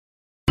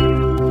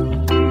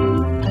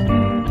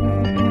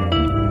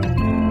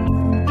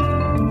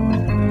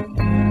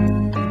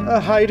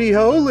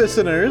Heidi-ho,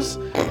 listeners!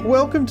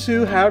 Welcome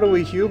to How Do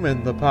We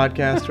Human, the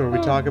podcast where we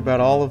talk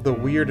about all of the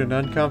weird and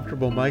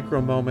uncomfortable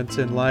micro moments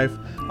in life.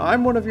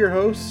 I'm one of your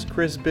hosts,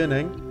 Chris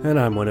Binning. And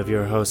I'm one of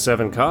your hosts,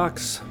 Evan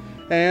Cox.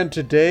 And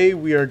today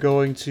we are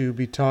going to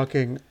be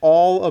talking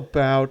all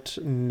about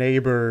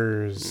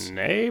Neighbors.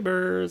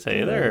 Neighbors,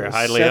 hey there,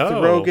 Heidi-ho. Seth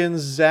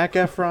Rogen's Zac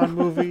Efron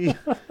movie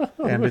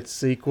and its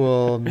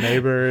sequel,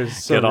 Neighbors,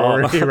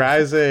 Sorority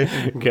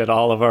Rising. Get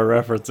all of our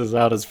references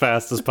out as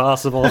fast as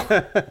possible.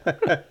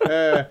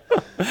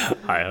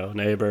 Hi-ho,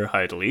 neighbor,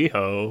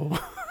 Heidi-ho.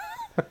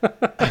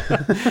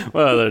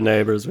 What other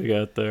neighbors we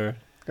got there?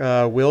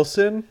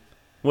 Wilson,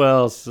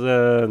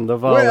 the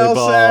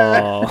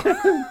volleyball.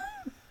 Wilson!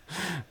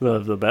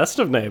 The best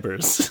of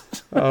neighbors.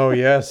 Oh,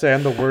 yes,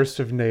 and the worst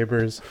of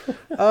neighbors.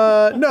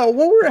 No,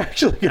 what we're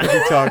actually going to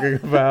be talking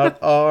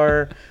about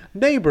are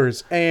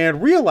neighbors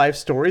and real-life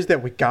stories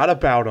that we got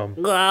about them.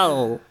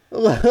 Wow.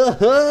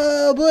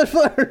 But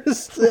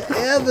first,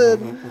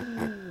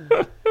 Evan.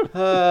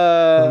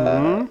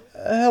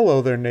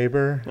 Hello there,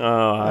 neighbor.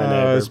 Oh, hi,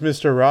 neighbor. As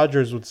Mr.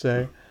 Rogers would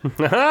say.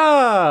 And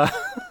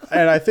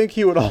I think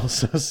he would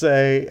also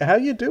say, how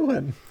you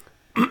doing?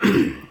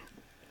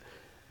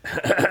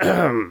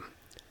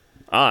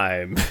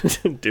 I'm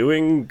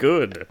doing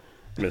good,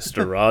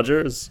 Mr.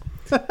 Rogers.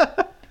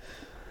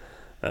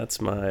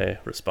 That's my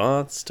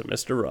response to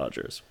Mr.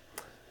 Rogers.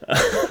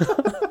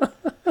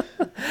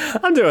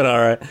 I'm doing all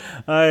right.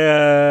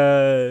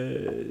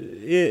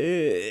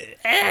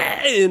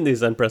 In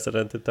these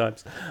unprecedented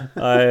times,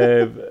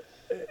 I've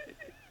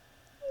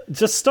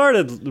just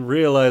started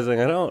realizing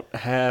I don't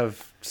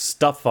have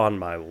stuff on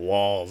my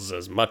walls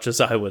as much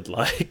as I would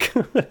like.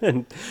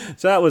 And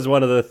so that was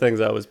one of the things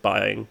I was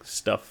buying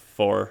stuff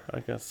for. I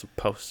guess a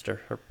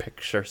poster or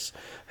pictures,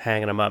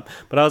 hanging them up.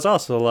 But I was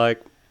also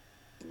like,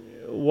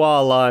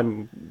 while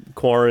I'm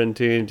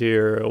quarantined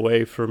here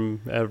away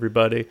from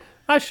everybody,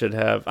 I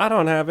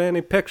don't have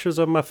any pictures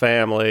of my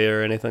family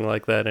or anything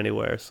like that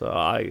anywhere. So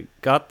I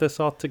got this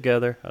all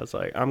together. I was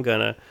like, I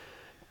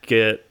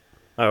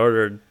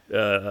ordered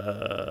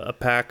a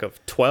pack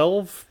of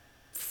 12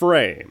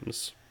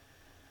 frames.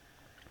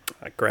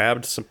 I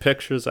grabbed some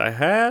pictures I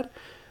had,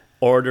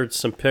 ordered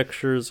some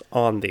pictures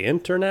on the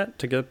internet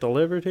to get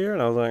delivered here,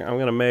 and I was like, I'm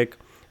going to make,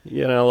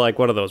 like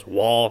one of those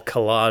wall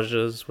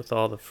collages with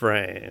all the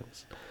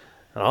frames.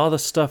 And all the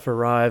stuff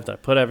arrived, I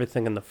put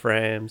everything in the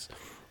frames,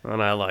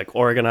 and I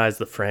organized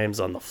the frames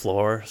on the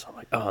floor. So I'm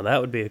like, oh,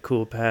 that would be a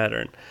cool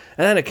pattern.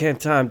 And then it came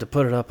time to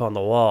put it up on the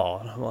wall,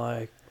 and I'm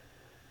like,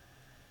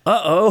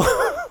 uh-oh.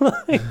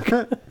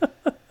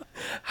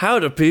 How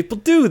do people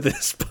do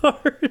this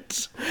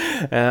part?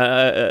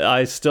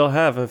 I still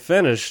haven't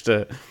finished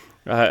it.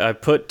 I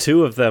put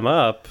 2 of them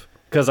up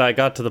because I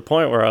got to the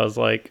point where I was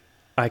like,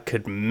 I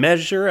could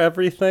measure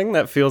everything.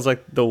 That feels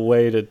like the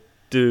way to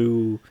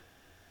do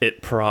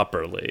it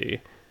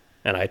properly.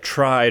 And I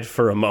tried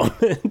for a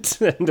moment,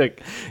 and it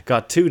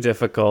got too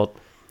difficult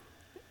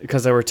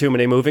because there were too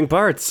many moving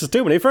parts,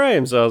 too many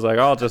frames. So I was like,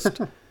 I'll just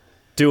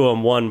do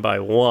them one by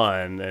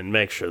one and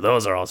make sure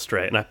those are all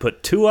straight. And I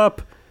put 2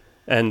 up,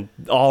 and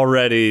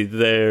already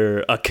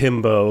they're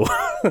akimbo.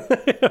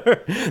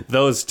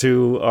 Those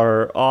 2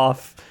 are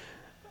off,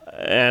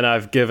 and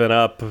I've given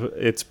up.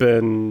 It's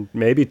been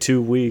maybe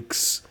 2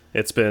 weeks.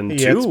 It's been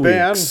 2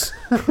 weeks.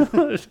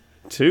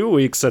 2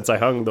 weeks since I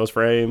hung those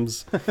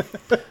frames.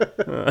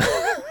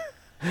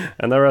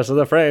 And the rest of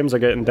the frames are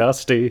getting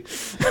dusty.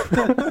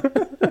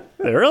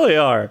 They really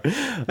are.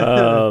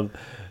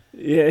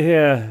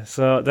 Yeah.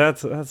 So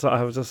that's.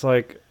 I was just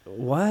like,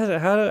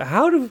 what?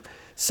 How do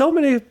so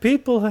many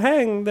people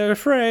hang their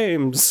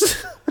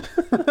frames?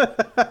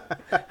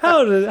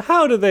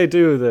 How do they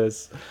do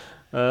this?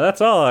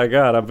 That's all I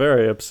got. I'm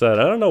very upset.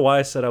 I don't know why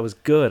I said I was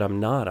good. I'm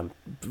not. I'm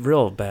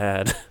real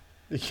bad.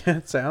 Yeah,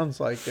 it sounds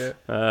like it.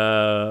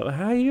 How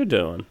are you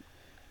doing?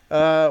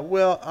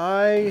 Well,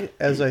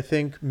 as I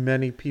think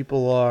many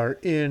people are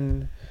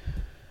in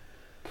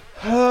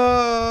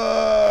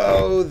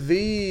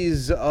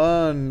these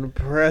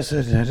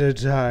unprecedented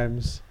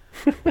times,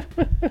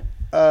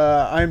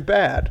 I'm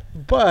bad.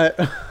 But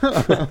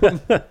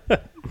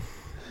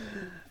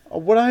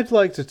what I'd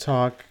like to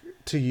talk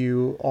to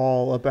you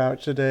all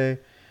about today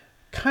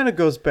kind of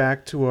goes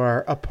back to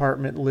our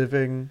apartment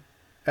living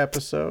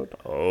episode.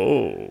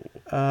 Oh.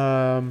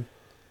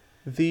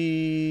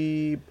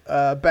 The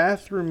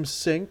bathroom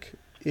sink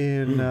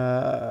in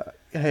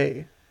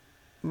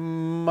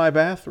my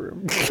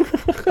bathroom.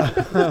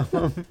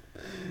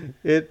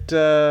 It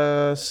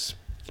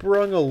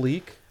sprung a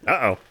leak.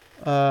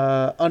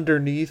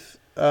 Underneath.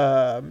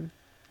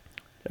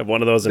 Have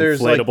one of those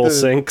inflatable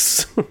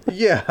sinks.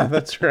 Yeah,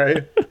 that's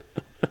right.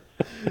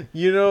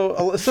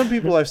 Some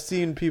people, I've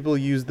seen people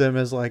use them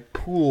as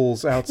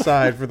pools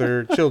outside for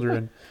their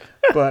children.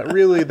 But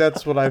really,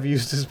 that's what I've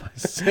used as my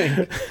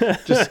sink.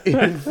 Just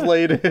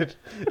inflated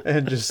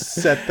and just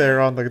set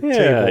there on the table.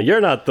 Yeah, you're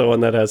not the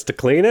one that has to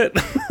clean it.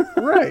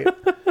 Right.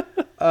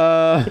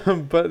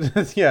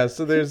 But yeah,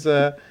 so there's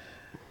the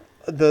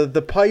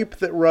pipe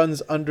that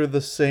runs under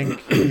the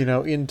sink,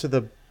 into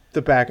the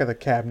the back of the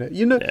cabinet.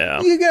 You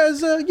Yeah. you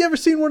guys, you ever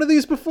seen one of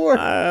these before?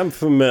 I'm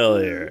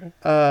familiar.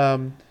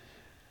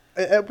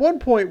 At one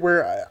point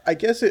where I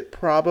guess it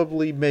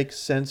probably makes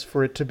sense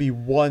for it to be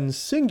one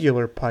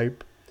singular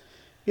pipe,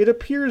 it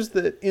appears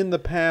that in the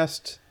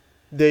past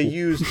they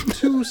used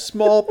two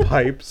small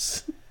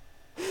pipes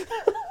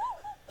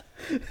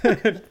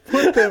and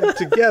put them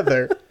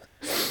together.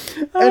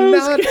 And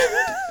not,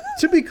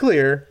 to be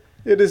clear,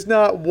 it is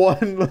not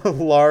one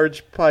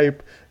large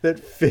pipe that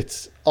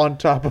fits on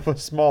top of a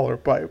smaller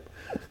pipe.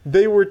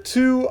 They were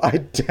two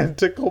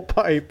identical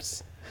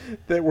pipes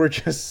that were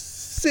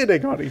just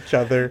sitting on each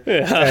other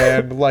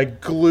and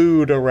like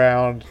glued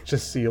around to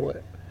seal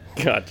it.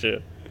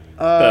 Gotcha.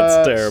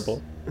 That's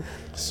terrible.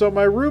 So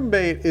my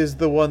roommate is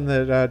the one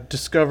that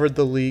discovered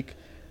the leak,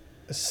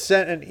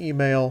 sent an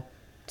email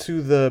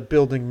to the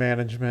building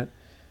management,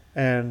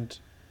 and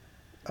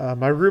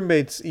my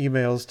roommate's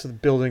emails to the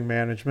building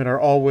management are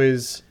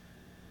always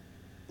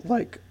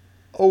like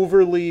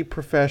overly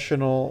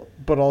professional,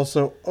 but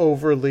also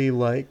overly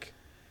like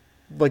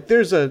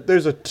there's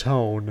a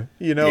tone,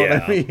 you know what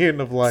I mean?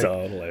 Of like,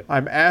 totally.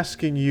 I'm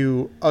asking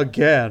you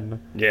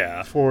again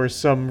for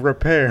some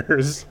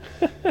repairs.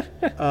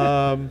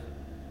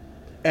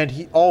 And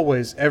he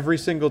always, every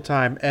single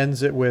time,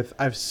 ends it with,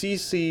 I've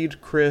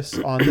CC'd Chris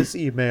on this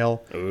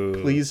email. Ooh.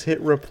 Please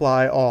hit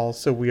reply all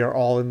so we are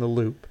all in the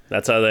loop.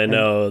 That's how they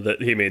know that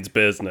he means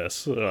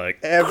business. Like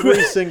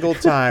every single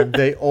time,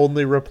 they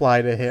only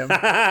reply to him.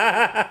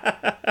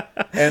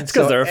 And it's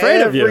because they're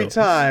afraid of you. Every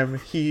time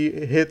he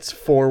hits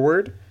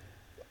forward,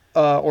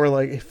 or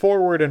like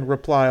forward and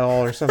reply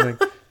all or something,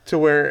 to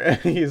where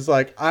he's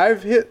like,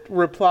 I've hit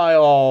reply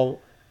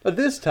all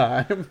this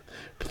time.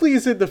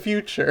 Please in the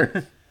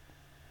future.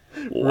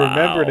 Wow.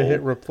 Remember to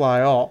hit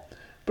reply all.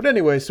 But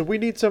anyway, so we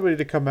need somebody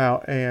to come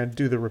out and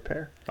do the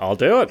repair. I'll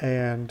do it.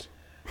 And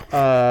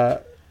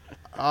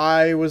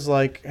I was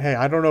like, hey,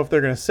 I don't know if they're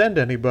going to send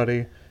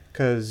anybody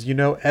because,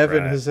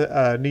 Evan has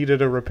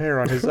needed a repair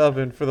on his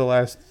oven for the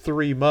last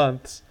 3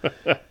 months.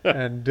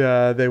 And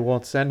they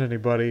won't send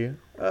anybody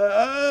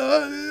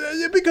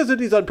because of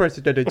these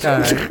unprecedented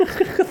times.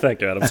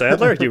 Thank you, Adam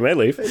Sandler. You may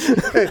leave.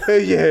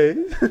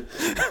 Yay.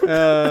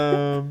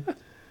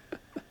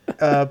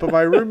 But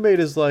my roommate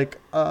is like,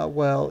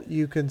 well,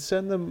 you can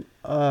send them,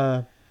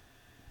 and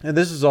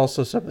this is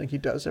also something he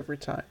does every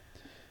time.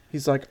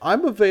 He's like,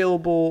 I'm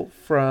available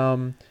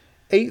from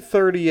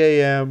 8:30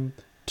 a.m.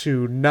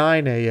 to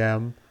 9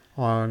 a.m.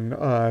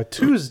 on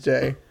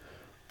Tuesday,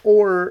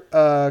 or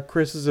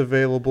Chris is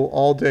available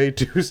all day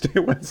Tuesday,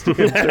 Wednesday,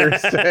 and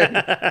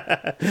Thursday.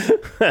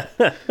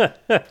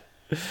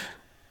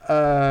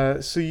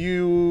 So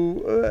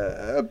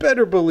you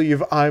better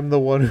believe I'm the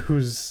one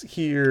who's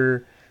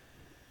here.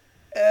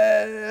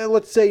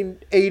 Let's say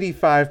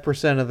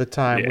 85% of the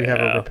time we have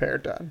a repair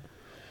done.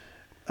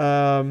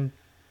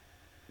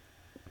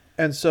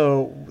 And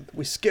so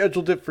we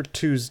scheduled it for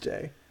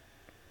Tuesday.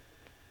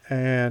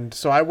 And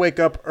so I wake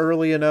up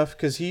early enough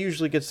because he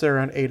usually gets there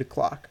around 8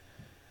 o'clock.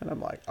 And I'm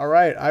like, all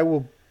right, I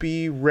will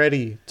be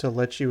ready to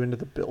let you into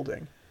the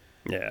building.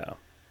 Yeah.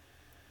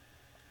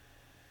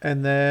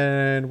 And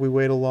then we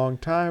wait a long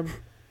time.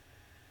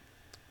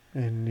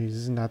 And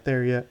he's not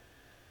there yet.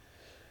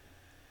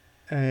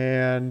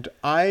 And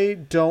I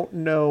don't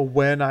know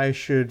when I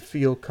should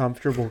feel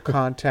comfortable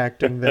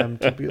contacting them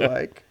to be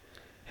like,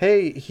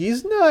 hey,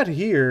 he's not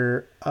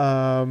here.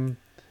 What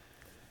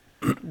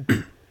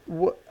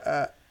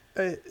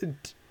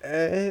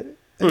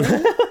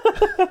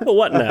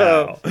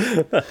now?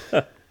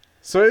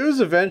 So it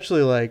was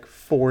eventually like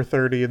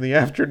 4:30 in the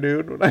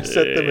afternoon when I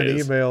sent them an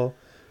email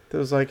that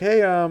was like,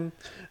 hey, and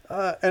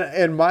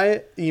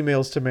my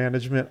emails to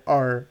management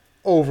are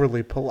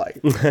overly polite.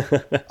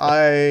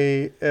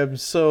 I am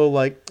so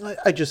like,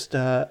 I just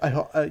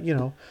I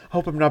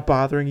hope I'm not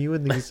bothering you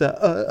in these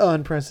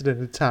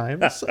unprecedented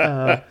times,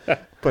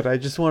 but I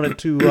just wanted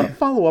to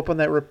follow up on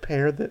that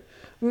repair that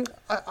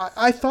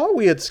I thought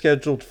we had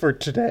scheduled for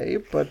today,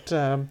 but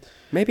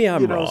maybe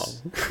I'm wrong.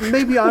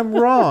 Maybe I'm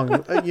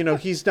wrong.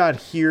 He's not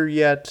here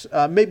yet.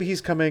 Maybe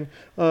he's coming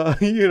a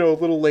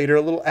little later,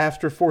 a little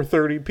after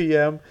 4:30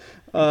 p.m.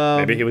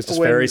 Maybe he was just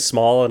very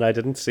small and I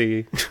didn't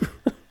see.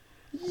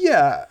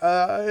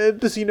 Yeah,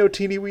 does he know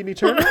Teeny Weeny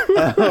Turner?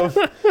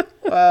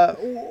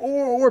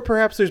 Or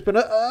perhaps there's been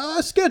a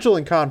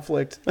scheduling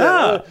conflict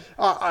that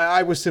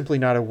I was simply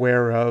not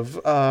aware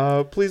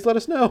of. Please let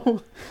us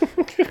know.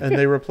 And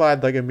they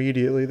replied like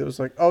immediately. That was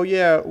like, oh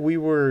yeah, we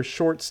were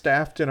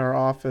short-staffed in our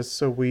office,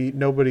 so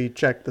nobody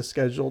checked the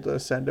schedule to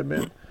send him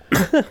in.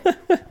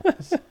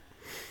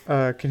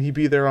 Can he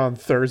be there on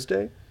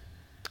Thursday?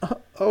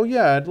 Oh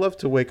yeah, I'd love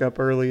to wake up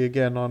early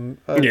again on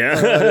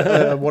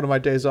one of my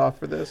days off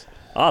for this.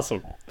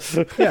 Awesome.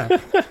 Yeah,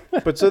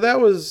 but so that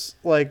was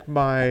like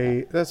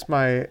that's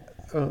my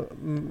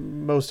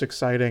most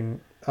exciting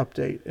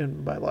update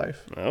in my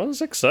life. That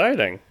was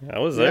exciting. I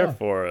was there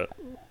for it.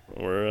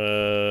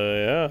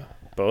 We're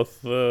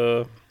both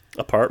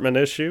apartment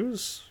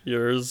issues.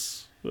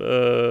 Yours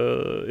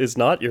is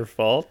not your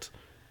fault.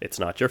 It's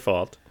not your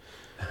fault.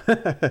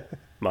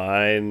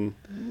 Mine,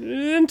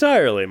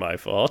 entirely my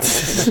fault.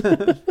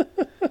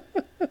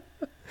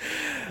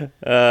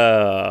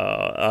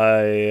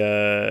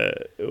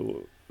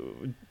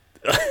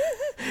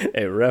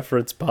 A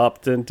reference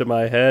popped into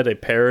my head, a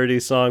parody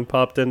song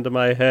popped into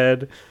my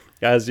head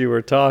as you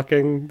were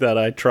talking that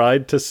I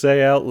tried to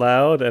say out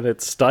loud, and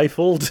it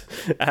stifled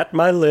at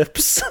my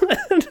lips,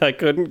 and I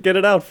couldn't get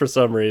it out for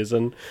some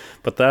reason.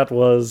 But that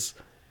was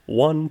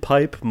One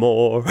Pipe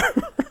More.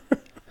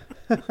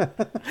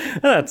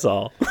 That's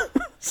all.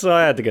 So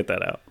I had to get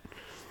that out.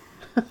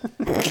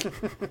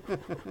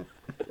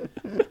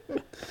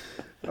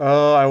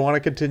 Oh, I want to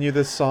continue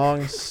this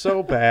song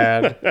so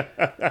bad.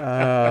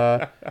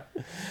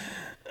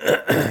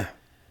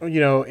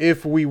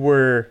 If we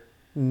were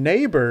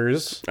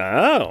neighbors,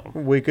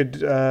 we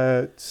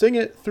could sing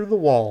it through the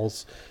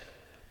walls.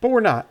 But we're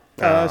not.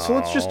 So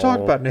let's just talk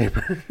about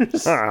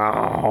neighbors.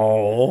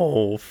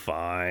 Oh,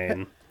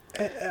 fine.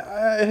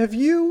 Have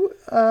you,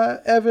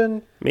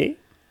 Evan... Me?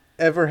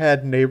 Ever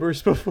had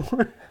neighbors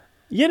before?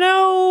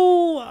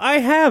 I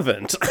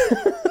haven't.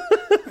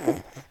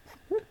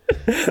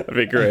 That'd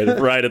be great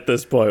if right at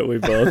this point we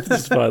both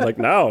just find like,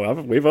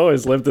 no, we've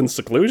always lived in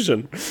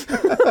seclusion.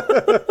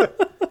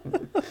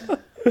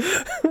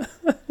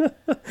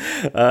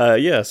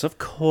 Yes, of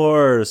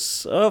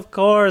course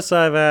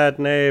I've had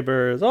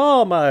neighbors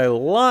all my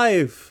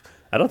life.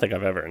 I don't think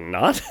I've ever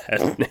not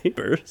had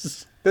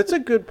neighbors. That's a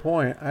good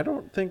point. I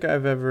don't think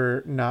I've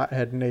ever not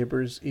had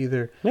neighbors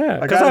either. Yeah,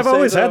 because I've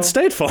always had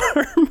State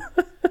Farm.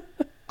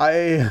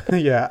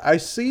 I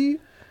see,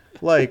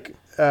 like,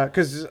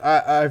 because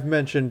I've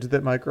mentioned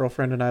that my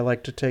girlfriend and I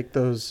like to take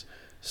those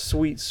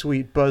sweet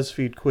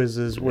BuzzFeed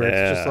quizzes where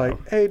it's just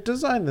like, hey,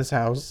 design this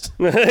house.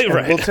 Right.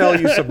 We'll tell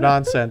you some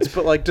nonsense,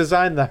 but like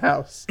design the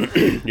house.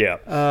 Yeah.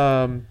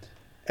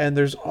 And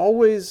there's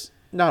always,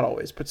 not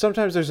always, but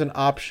sometimes there's an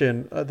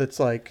option that's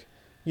like,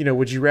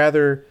 would you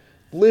rather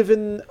live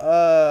in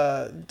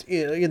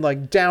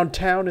like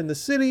downtown in the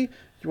city?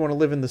 You want to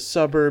live in the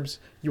suburbs?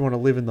 You want to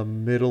live in the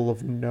middle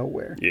of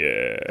nowhere?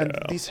 Yeah. And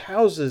these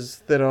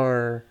houses that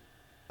are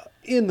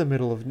in the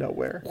middle of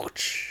nowhere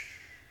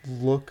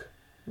look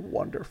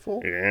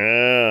wonderful.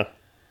 Yeah.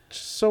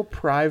 Just so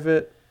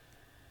private.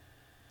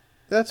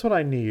 That's what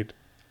I need.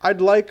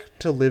 I'd like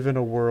to live in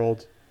a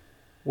world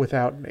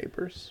without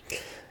neighbors.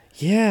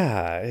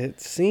 Yeah, it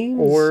seems.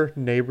 Or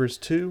Neighbors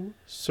 2,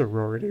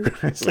 Sorority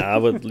Rising. I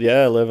would,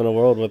 live in a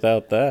world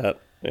without that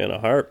in a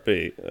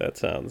heartbeat. That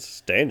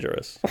sounds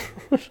dangerous.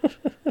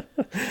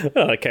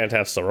 Well, I can't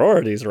have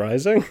sororities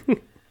rising.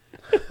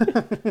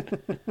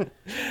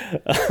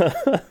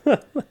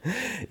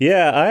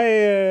 Yeah, I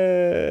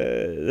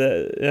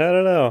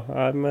don't know.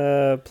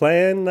 I'm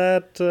playing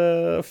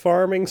that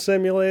farming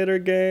simulator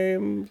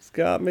game. It's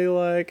got me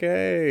like,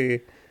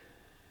 hey,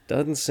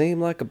 doesn't seem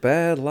like a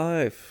bad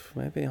life.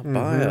 Maybe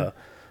I'll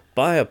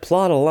buy a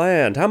plot of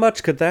land. How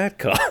much could that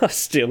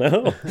cost,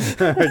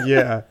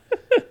 Yeah.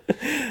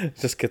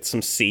 Just get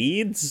some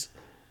seeds,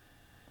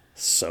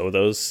 sow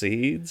those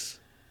seeds,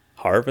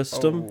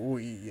 harvest them. Oh,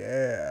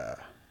 yeah.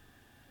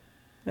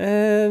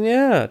 And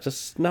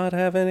just not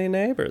have any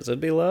neighbors.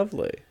 It'd be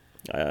lovely.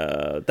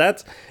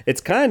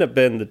 It's kind of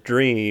been the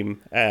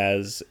dream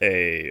as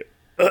a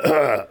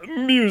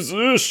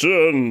musical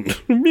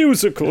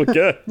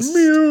guest.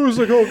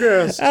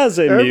 As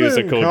a Evan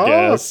musical Cox.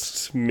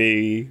 guest,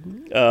 me.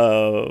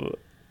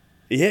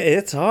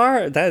 It's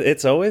hard.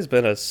 It's always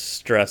been a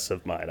stress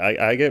of mine.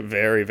 I get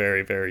very,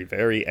 very, very,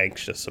 very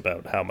anxious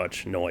about how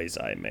much noise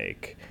I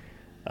make.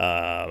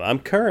 I'm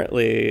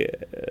currently,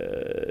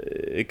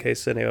 in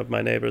case any of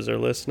my neighbors are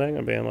listening,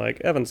 I'm being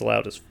like, Evan's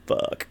loud as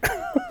fuck.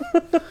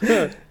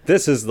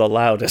 This is the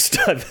loudest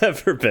I've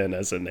ever been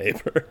as a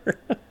neighbor.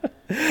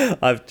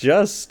 I've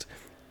just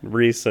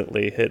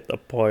recently hit the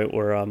point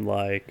where I'm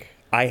like,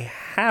 I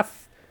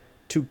have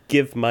to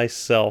give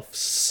myself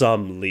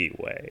some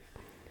leeway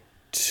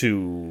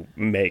to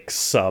make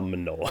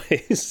some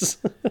noise.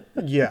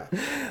 Yeah.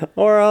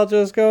 Or I'll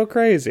just go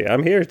crazy.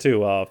 I'm here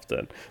too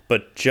often.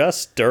 But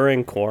just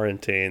during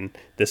quarantine,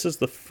 this is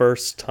the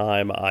first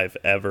time I've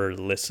ever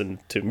listened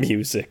to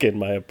music in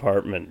my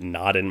apartment,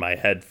 not in my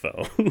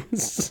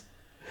headphones.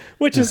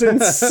 Which is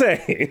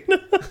insane.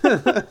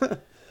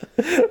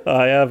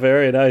 I have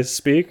very nice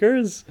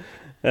speakers,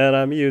 and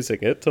I'm using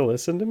it to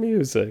listen to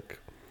music.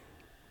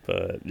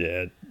 But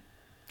yeah,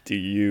 do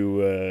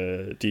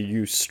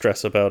you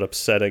stress about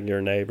upsetting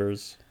your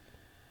neighbors?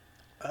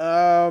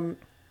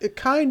 It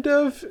kind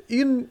of,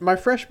 in my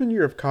freshman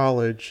year of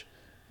college,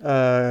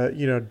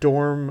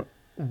 dorm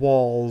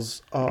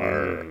walls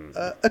are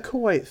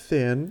quite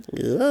thin.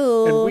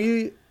 Oh.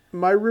 And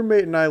my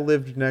roommate and I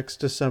lived next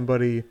to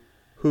somebody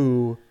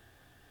who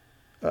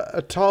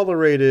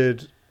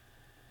tolerated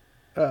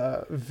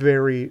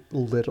very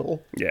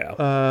little.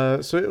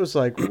 Yeah. So it was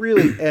like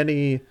really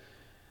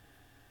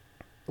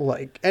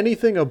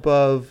anything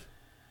above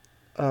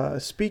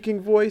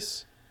speaking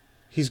voice,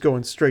 he's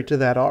going straight to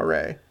that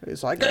RA.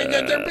 He's like, hey,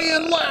 they're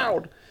being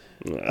loud.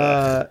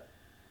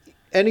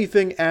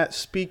 Anything at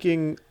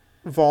speaking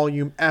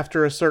volume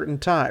after a certain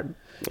time.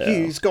 Yeah.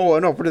 He's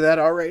going over to that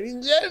already.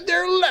 Yeah,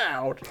 they're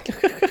loud.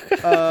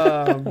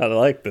 I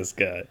like this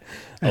guy.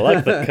 I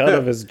like the cut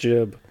of his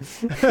jib.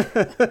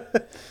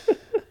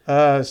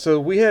 So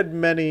we had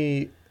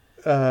many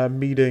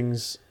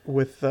meetings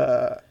with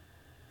that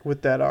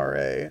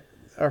RA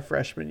our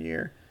freshman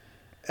year,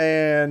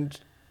 and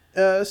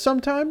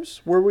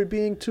sometimes were we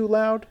being too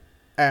loud?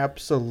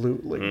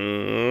 Absolutely.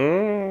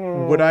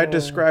 Would I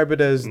describe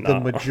it as the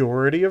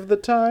majority of the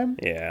time?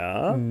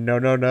 Yeah. No.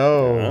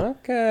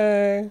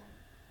 Okay.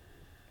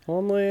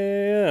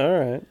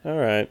 Only all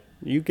right.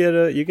 You get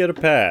a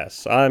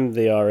pass. I'm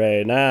the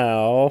RA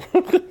now.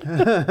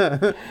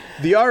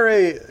 The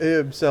RA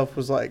himself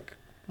was like,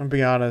 I'll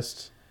be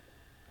honest,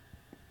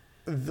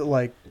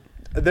 like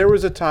there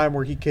was a time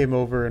where he came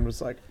over and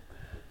was like,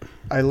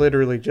 I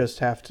literally just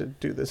have to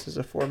do this as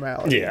a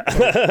formality. Yeah.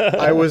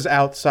 I was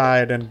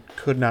outside and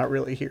could not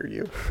really hear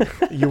you.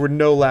 You were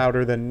no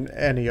louder than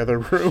any other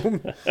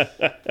room.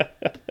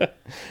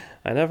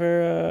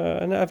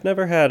 I've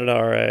never had an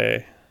RA.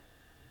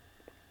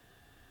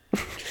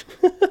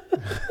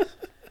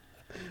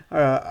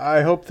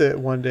 I hope that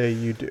one day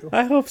you do.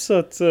 I hope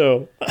so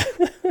too.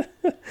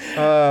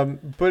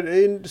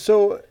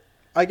 So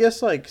I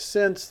guess like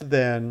since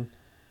then,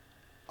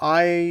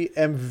 I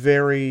am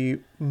very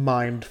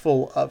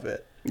mindful of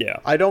it. Yeah.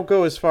 I don't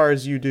go as far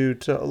as you do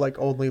to like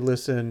only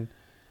listen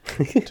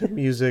to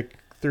music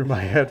through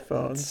my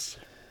headphones.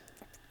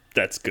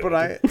 That's good. But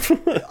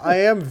I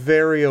am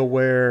very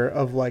aware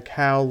of like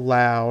how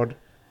loud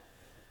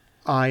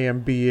I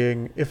am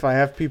being. If I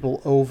have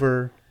people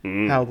over,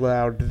 how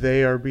loud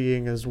they are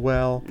being as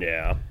well.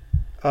 Yeah.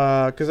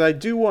 Because I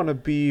do want to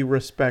be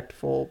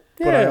respectful,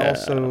 but I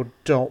also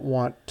don't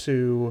want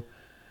to,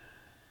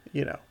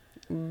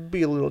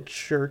 be a little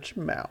church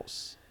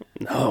mouse.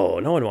 No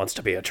one wants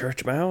to be a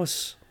church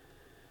mouse.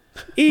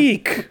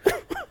 Eek!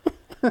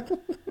 I'm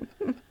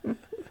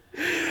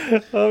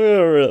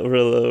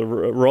gonna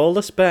roll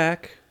us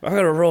back. I'm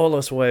gonna roll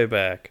us way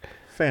back.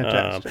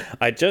 Fantastic.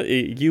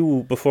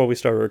 Before we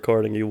started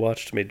recording, you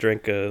watched me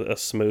drink a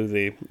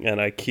smoothie, and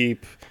I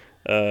keep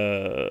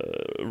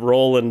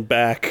rolling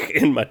back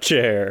in my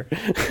chair,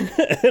 and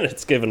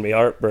it's giving me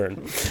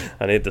heartburn.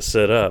 I need to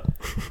sit up.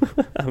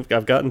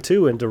 I've gotten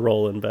too into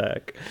rolling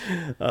back,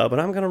 but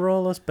I'm gonna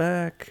roll us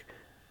back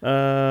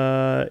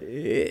in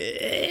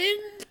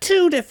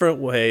two different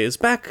ways,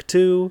 back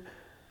to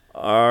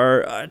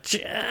our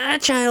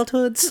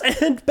childhoods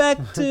and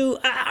back to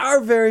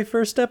our very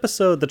first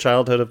episode, the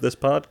childhood of this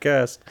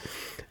podcast.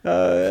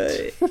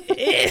 In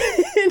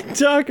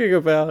talking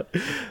about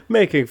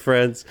making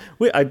friends,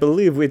 I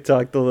believe we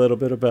talked a little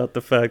bit about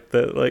the fact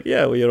that, like,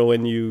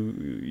 when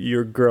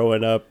you're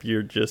growing up,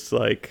 you're just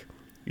like,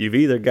 you've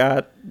either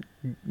got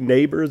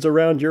neighbors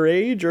around your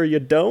age or you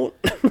don't.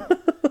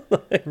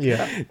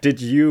 Yeah.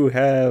 Did you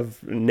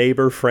have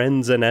neighbor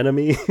friends and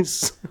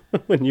enemies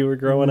when you were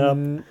growing up?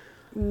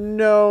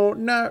 No,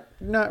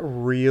 not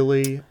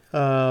really.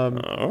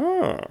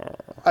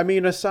 I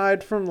mean,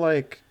 aside from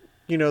like,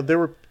 there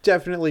were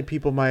definitely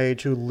people my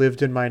age who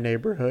lived in my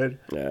neighborhood.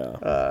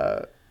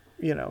 Yeah.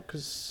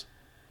 Because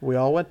we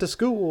all went to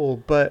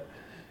school. But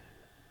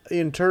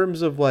in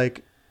terms of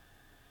like,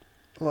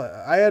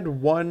 I had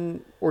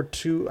one or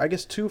two, I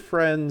guess 2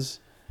 friends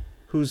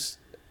whose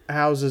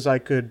houses I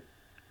could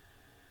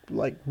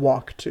like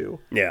walk to.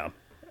 Yeah.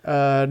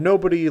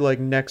 Nobody like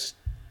next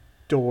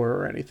door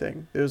or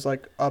anything. It was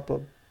like up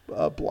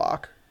a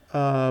block.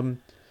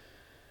 And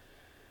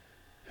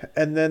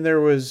then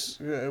there was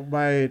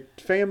my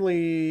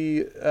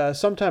family.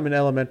 Sometime in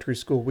elementary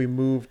school, we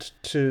moved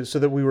so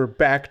that we were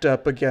backed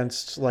up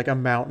against like a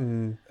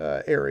mountain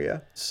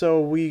area.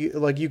 So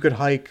you could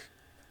hike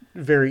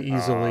very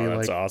easily.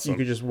 That's like awesome. You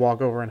could just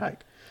walk over and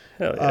hike.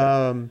 Hell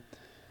yeah.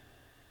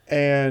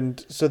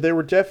 And so they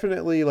were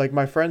definitely like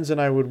my friends and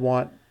I would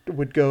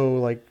go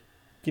like,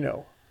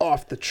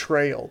 off the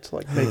trail to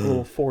like make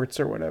little forts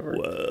or whatever.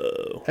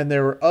 Whoa. And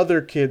there were other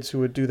kids who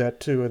would do that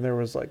too. And there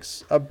was like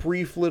a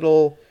brief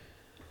little,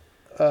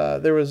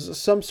 there was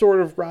some sort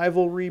of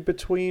rivalry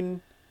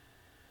between,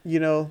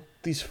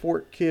 these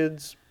fort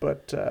kids,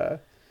 but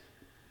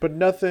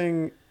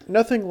nothing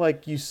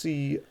like you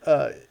see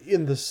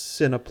in the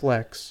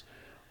Cineplex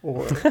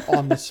or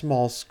on the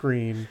small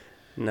screen.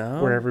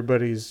 No. Where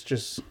everybody's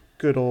just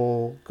good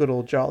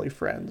old jolly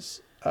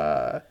friends.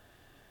 And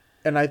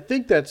I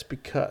think that's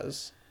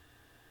because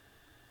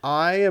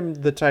I am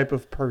the type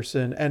of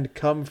person and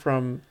come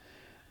from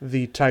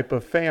the type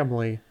of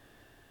family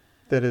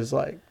that is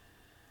like,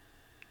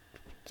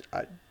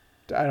 I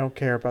don't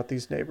care about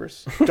these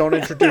neighbors. Don't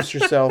introduce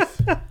yourself.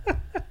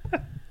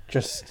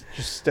 Just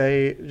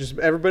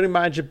everybody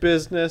mind your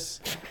business.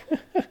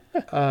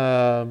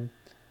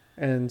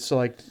 And so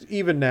like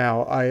even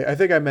now, I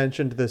think I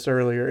mentioned this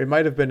earlier. It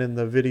might have been in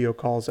the video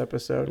calls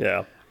episode.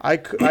 Yeah. I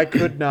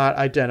could not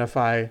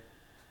identify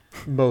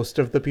most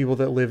of the people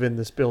that live in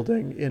this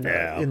building in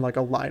like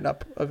a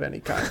lineup of any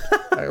kind.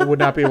 I would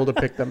not be able to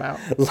pick them out.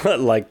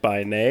 Like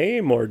by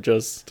name or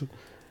just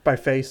by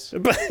face.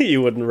 But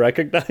you wouldn't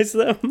recognize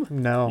them?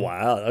 No.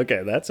 Wow.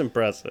 Okay, that's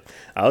impressive.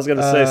 I was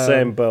gonna say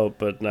same boat,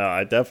 but no,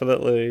 I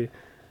definitely.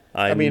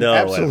 I mean, know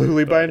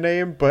absolutely by everybody.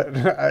 name, but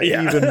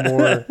Yeah. even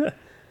more.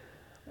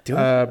 Do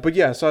But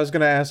yeah, so I was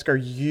gonna ask, are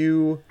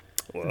you?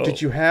 Whoa.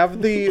 Did you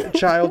have the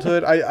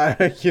childhood? I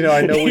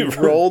know we You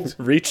rolled.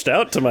 reached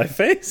out to my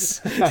face.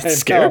 I It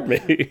scared know.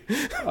 me.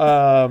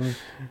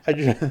 I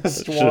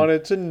just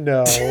wanted to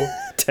know.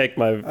 Take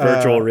my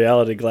virtual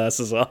reality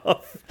glasses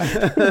off.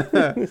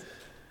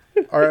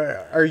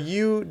 Are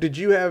you? Did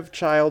you have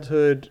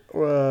childhood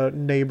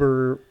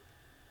neighborinos?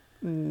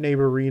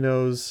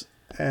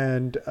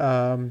 And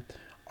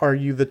are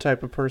you the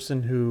type of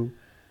person who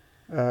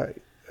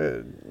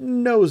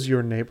knows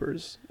your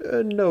neighbors,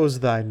 knows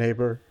thy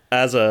neighbor?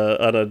 As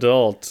an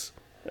adult,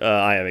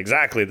 I am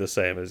exactly the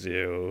same as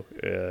you,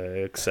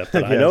 except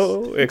that I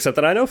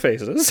know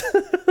faces.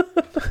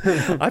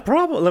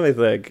 Let me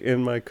think.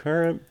 In my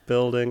current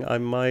building, I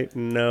might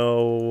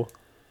know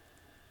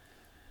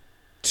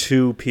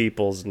 2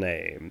 people's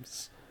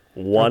names.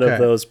 One of Okay.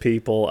 those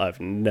people I've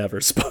never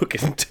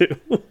spoken to.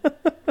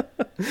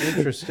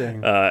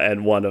 Interesting.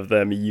 And one of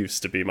them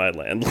used to be my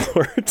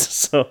landlord,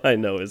 so I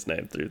know his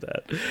name through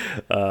that.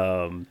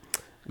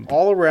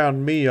 All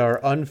around me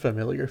are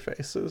unfamiliar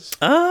faces.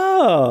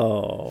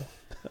 Oh,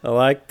 I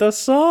like the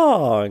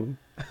song.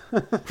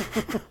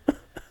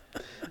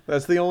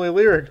 That's the only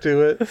lyric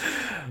to it.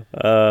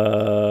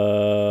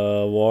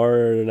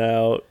 Worn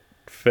out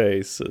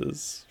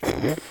faces.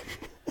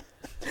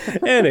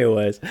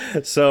 Anyways,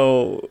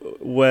 so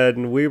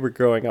when we were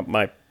growing up,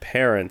 my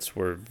parents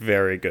were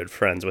very good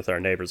friends with our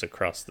neighbors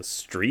across the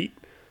street.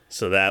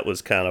 So that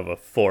was kind of a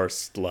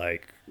forced,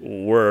 like,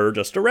 we're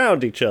just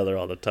around each other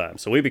all the time.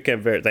 So we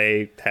became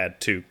they had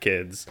 2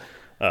 kids,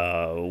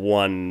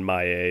 one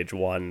my age,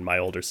 one my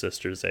older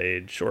sister's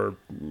age, or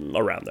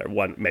around there,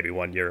 maybe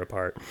 1 year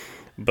apart.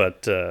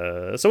 But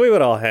so we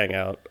would all hang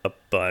out a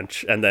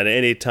bunch. And then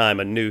anytime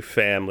a new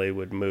family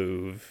would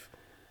move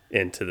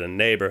into the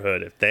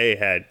neighborhood, if they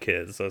had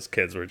kids, those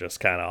kids were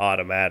just kind of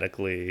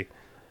automatically,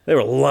 they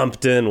were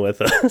lumped in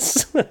with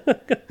us.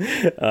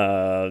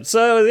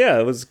 So yeah,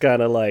 it was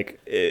kind of like,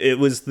 it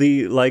was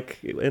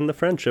like in the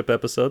friendship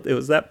episode, it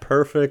was that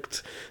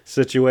perfect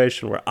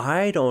situation where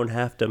I don't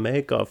have to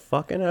make a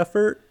fucking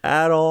effort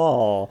at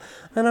all,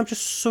 and I'm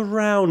just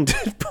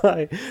surrounded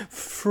by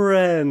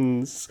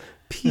friends,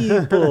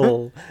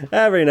 people.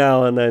 Every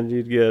now and then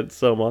you'd get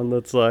someone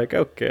that's like,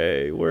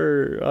 okay,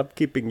 I'm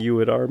keeping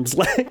you at arm's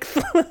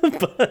length.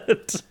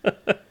 But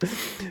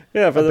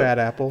yeah, Bad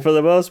apple. for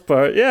the most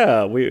part,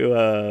 yeah, we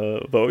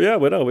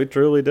we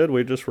truly did.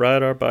 We just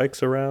ride our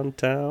bikes around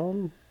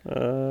town.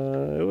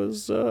 It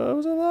was a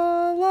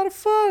lot of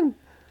fun.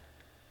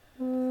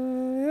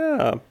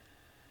 Yeah.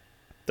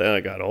 Then I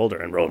got older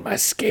and rode my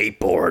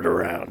skateboard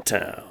around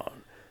town.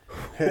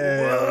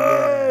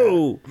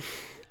 Whoa!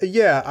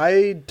 Yeah,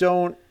 I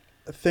don't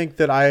think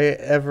that I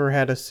ever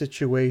had a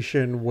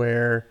situation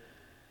where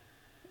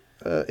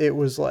it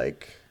was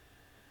like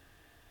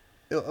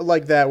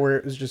that, where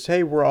it was just,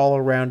 hey, we're all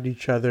around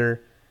each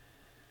other,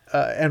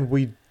 and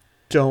we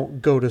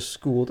don't go to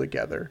school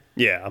together.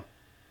 Yeah.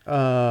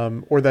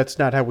 Or that's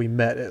not how we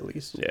met, at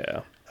least.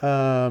 Yeah.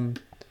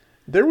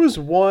 There was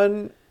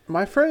one,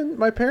 my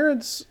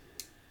parents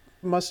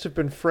must have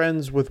been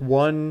friends with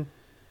one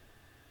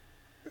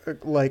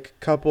like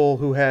couple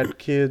who had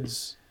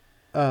kids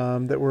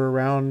that were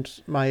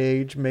around my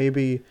age.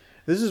 Maybe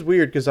this is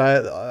weird because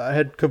I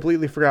had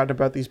completely forgotten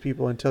about these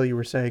people until you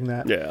were saying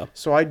that. Yeah.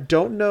 So I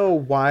don't know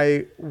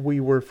why we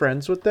were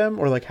friends with them,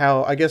 or like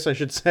how, I guess I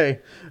should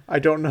say, I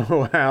don't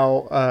know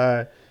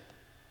how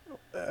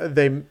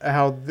they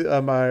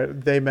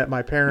met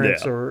my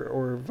parents, Yeah.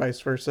 or vice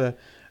versa.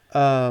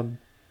 But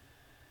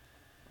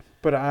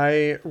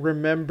I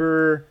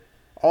remember,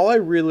 all I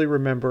really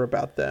remember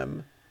about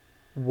them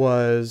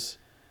was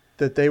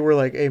that they were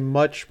like a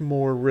much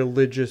more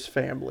religious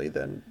family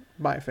than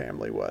my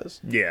family was.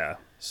 Yeah.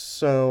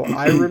 So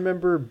I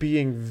remember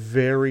being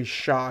very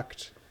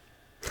shocked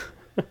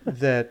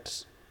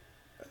that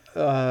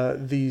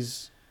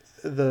the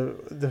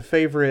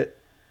favorite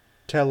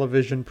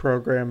television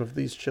program of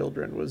these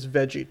children was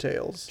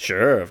VeggieTales.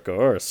 Sure, of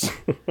course.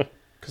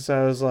 Because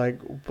I was like,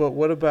 but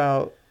what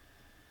about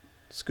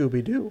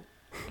Scooby-Doo?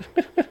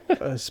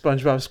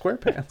 SpongeBob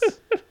SquarePants?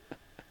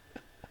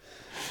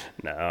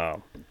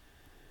 No.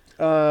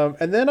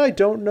 And then I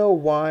don't know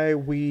why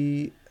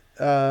we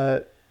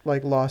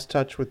lost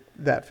touch with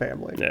that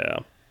family. Yeah.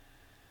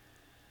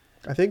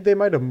 I think they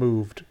might have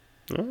moved.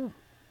 Oh.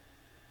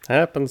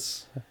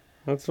 Happens.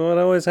 That's what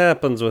always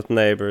happens with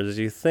neighbors.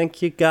 You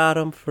think you got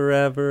them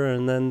forever,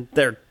 and then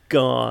they're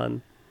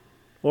gone.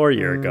 Or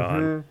you're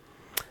gone.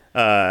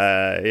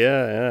 Hey,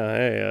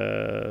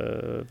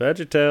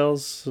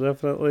 VeggieTales,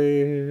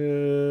 definitely,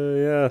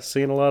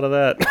 seen a lot of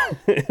that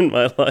in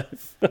my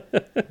life.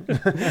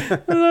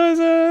 That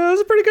was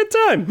a pretty good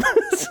time.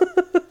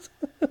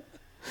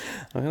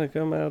 I'm going to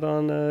come out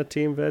on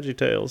Team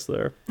VeggieTales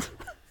there.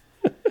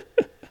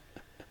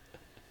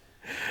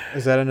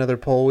 Is that another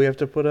poll we have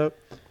to put up?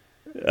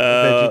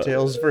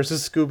 VeggieTales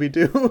versus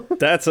Scooby-Doo.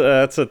 That's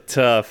a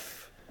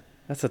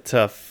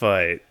tough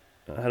fight.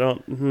 I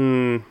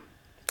don't.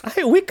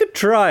 We could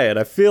try it.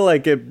 I feel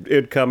like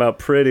it'd come out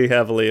pretty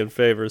heavily in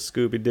favor of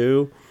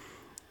Scooby-Doo.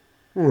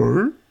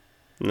 What?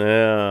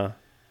 Yeah.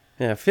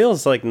 It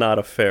feels like not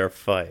a fair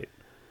fight.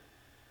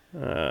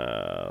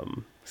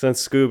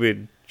 Since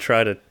Scooby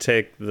tried to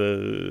take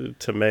the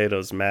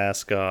tomato's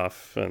mask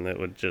off, and it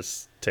would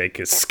just take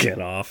his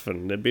skin off,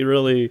 and it'd be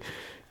really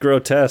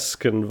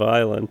grotesque and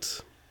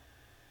violent.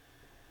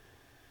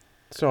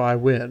 So I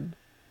win.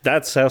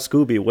 That's how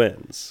Scooby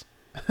wins.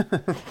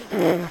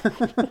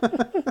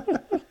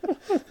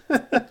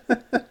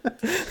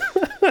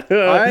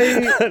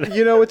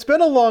 It's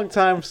been a long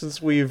time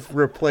since we've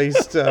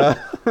replaced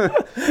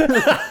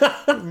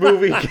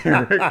movie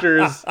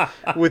characters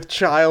with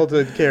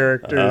childhood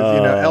characters.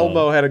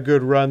 Elmo had a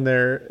good run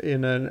there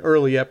in an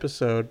early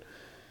episode,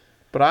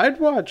 but I'd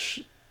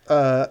watch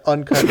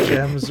Uncut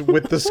Gems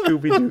with the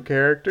Scooby-Doo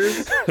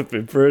characters. It'd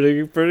be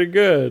pretty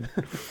good.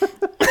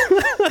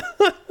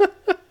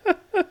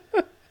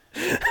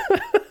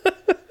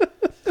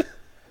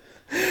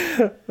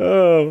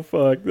 Oh,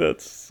 fuck,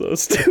 that's so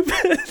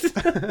stupid.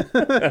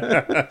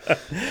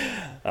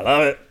 I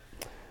love it.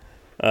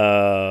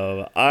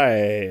 I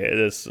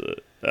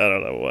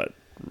don't know what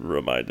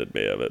reminded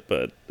me of it,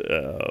 but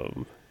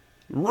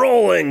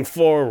rolling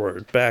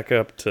forward back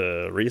up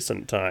to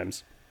recent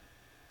times.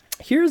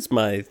 Here's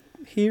my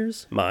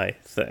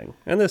thing.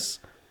 And this,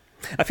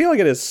 I feel like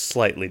it is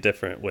slightly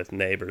different with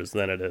Neighbors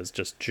than it is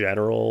just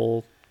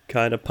general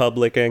kind of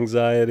public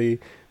anxiety.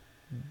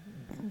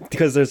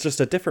 Because there's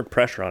just a different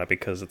pressure on it,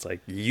 because it's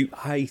like,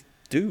 I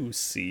do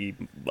see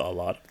a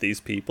lot of these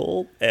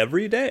people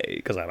every day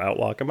because I'm out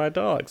walking my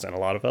dogs, and a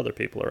lot of other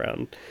people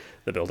around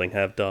the building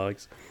have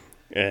dogs.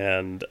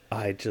 And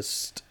I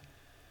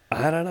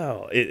don't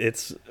know.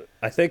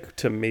 I think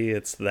to me,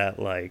 it's that,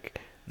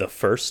 like, the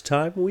first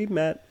time we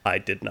met, I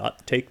did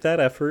not take that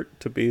effort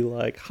to be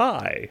like,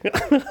 hi,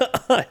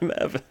 I'm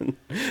Evan.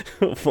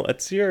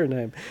 What's your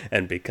name?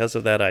 And because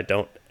of that, I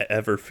don't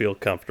ever feel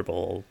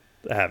comfortable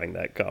having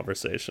that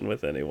conversation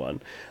with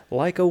anyone,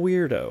 like a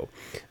weirdo.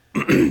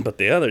 But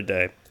the other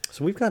day,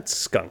 so we've got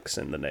skunks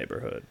in the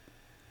neighborhood.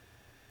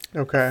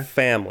 Okay.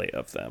 Family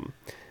of them.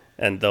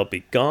 And they'll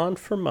be gone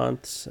for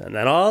months, and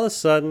then all of a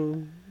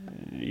sudden,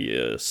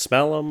 you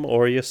smell them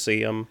or you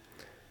see them.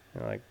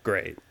 You're like,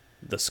 great,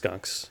 the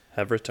skunks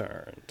have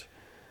returned.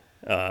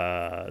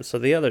 So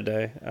the other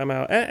day, I'm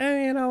out,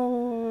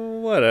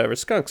 and whatever,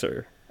 skunks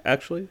are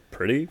actually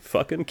pretty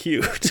fucking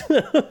cute.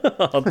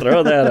 I'll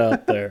throw that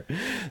out there.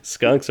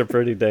 Skunks are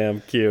pretty damn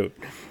cute,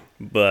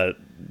 but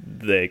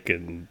they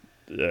can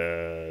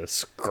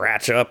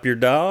scratch up your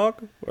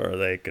dog, or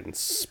they can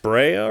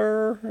spray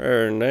her,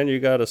 and then you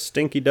got a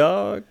stinky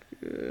dog.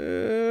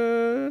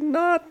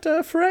 Not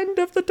a friend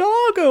of the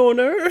dog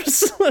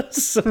owners.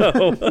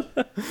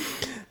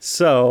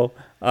 So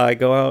I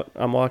go out,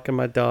 I'm walking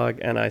my dog,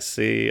 and I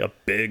see a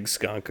big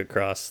skunk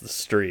across the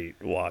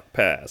street walk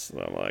past.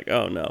 And I'm like,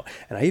 oh no.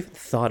 And I even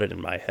thought it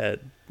in my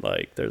head.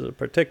 Like, there's a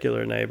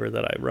particular neighbor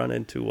that I run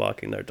into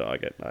walking their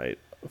dog at night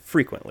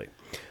frequently.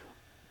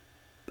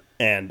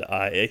 And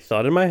I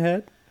thought in my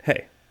head,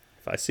 hey,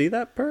 if I see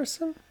that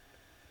person,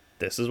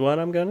 this is what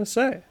I'm going to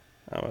say.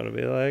 I'm going to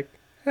be like,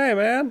 hey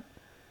man,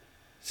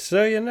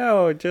 so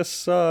I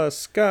just saw a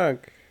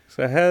skunk.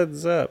 So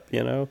heads up,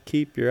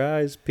 keep your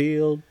eyes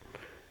peeled.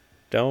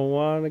 Don't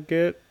want to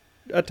get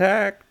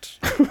attacked.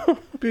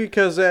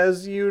 Because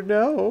as you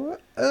know,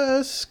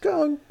 a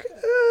skunk,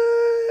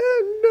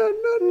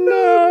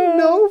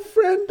 no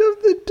friend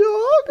of the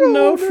dog owner.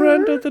 No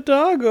friend of the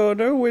dog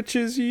owner, which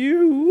is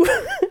you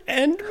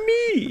and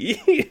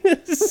me.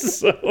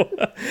 So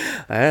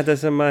I had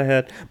this in my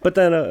head. But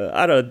then,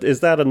 is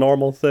that a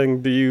normal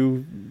thing? Do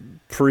you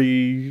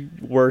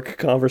pre-work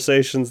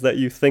conversations that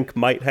you think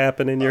might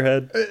happen in your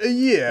head?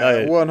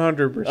 Yeah,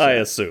 100%. I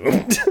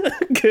assumed,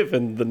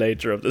 given the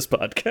nature of this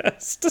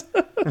podcast.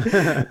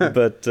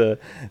 But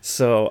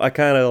so I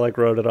kind of like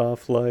wrote it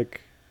off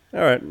like,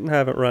 all right,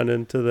 haven't run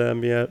into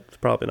them yet. It's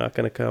probably not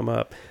going to come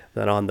up.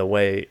 Then on the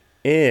way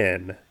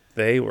in,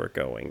 they were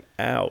going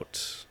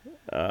out.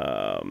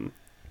 And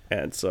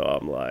so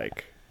I'm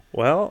like,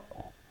 well,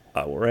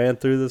 I ran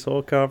through this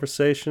whole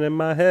conversation in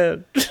my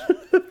head.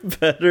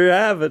 Better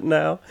have it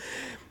now.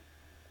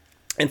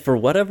 And for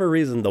whatever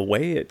reason, the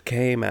way it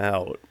came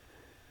out,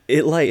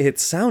 it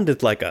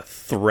sounded like a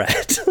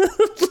threat.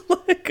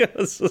 Like, I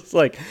was just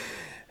like,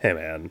 hey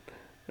man,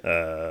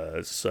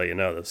 so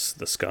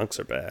the skunks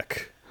are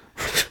back.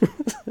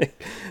 Like,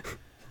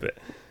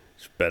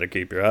 better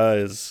keep your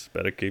eyes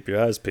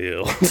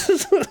peeled.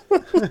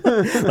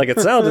 Like, it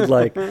sounded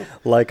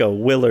like a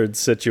Willard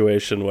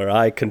situation where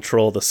I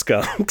control the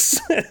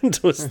skunks and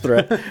was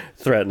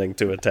threatening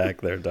to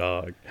attack their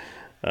dog.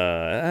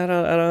 I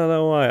don't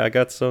know why I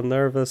got so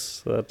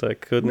nervous that I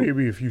couldn't.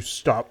 Maybe if you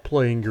stop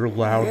playing your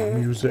loud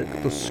music,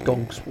 the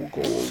skunks will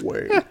go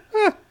away.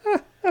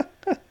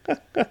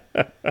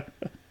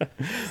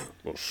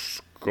 The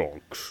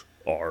skunks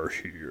are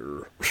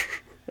here,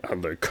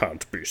 and they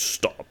can't be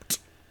stopped.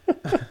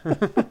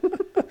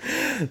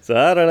 So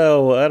I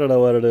don't know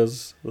what it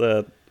is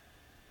that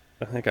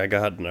I think I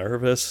got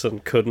nervous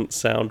and couldn't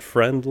sound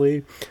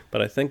friendly, but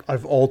I think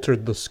I've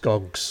altered the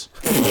skunks.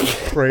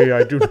 Pray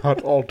I do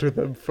not alter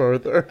them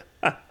further.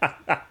 Yeah,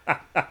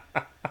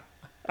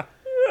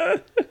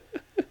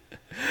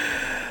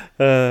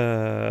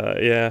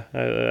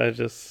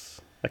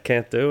 I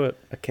can't do it.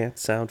 I can't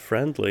sound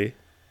friendly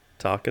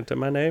talking to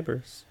my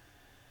neighbors.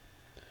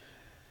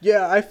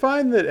 Yeah, I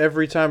find that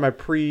every time I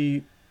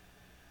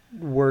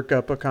work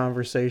up a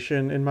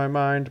conversation in my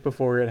mind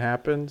before it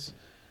happens,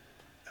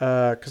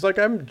 because like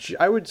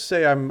I would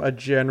say I'm a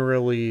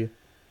generally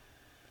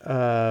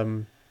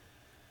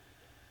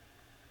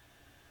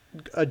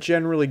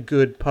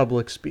good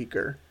public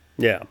speaker.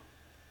 Yeah.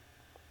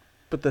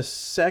 But the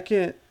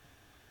second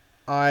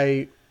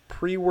I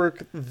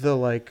pre-work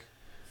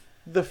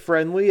the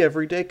friendly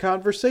everyday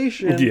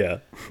conversation, Yeah.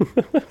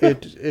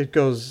 it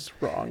goes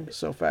wrong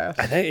so fast.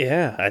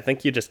 I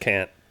think you just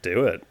can't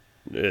do it.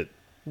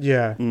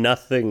 Yeah.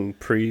 Nothing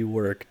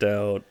pre-worked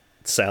out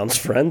sounds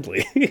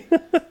friendly.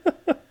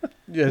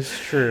 Yeah, it's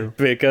true.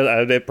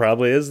 Because it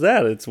probably is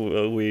that. It's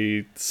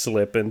we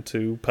slip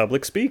into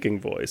public speaking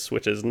voice,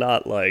 which is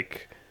not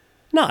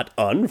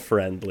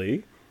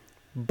unfriendly,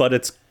 but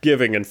it's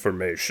giving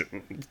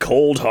information,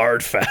 cold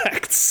hard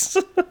facts.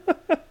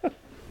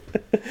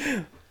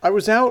 I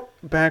was out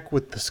back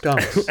with the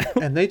skunks,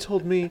 and they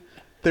told me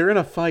they're in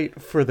a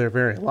fight for their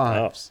very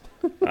lives.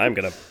 I'm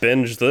gonna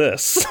binge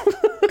this.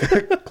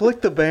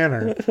 Click the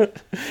banner.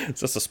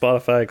 Is this a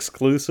Spotify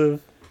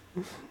exclusive?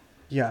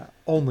 Yeah,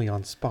 only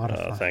on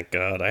Spotify. Oh, thank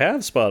God I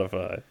have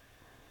Spotify.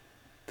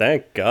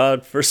 Thank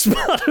God for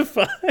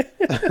Spotify.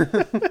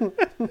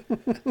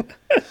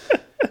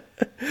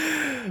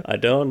 I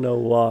don't know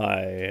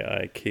why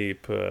I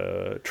keep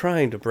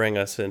trying to bring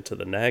us into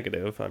the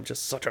negative. I'm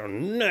just such a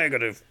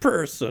negative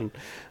person.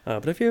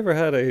 But have you ever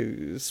had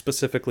a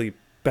specifically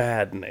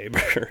bad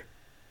neighbor?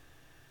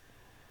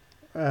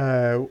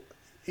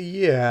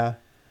 Yeah,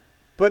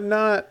 but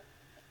not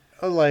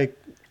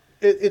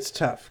it's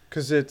tough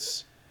because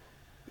it's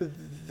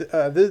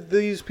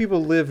these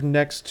people live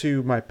next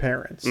to my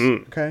parents.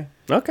 Okay.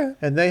 Okay.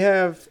 And they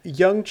have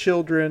young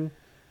children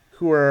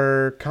who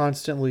are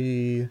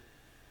constantly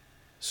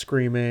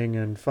screaming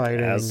and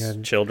fighting, As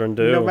and children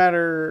do. no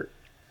matter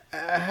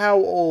how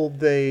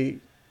old they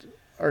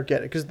are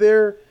getting, because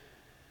they're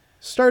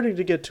starting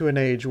to get to an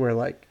age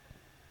where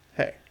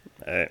hey,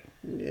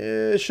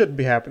 it shouldn't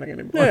be happening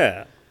anymore.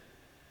 Yeah.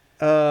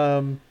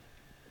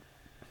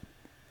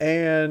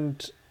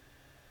 And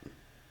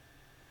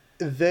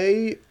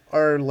they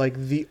are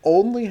the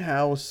only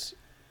house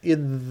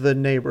in the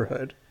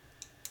neighborhood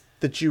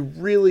that you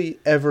really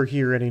ever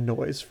hear any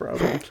noise from.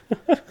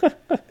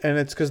 And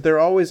it's because they're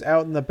always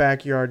out in the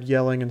backyard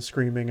yelling and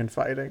screaming and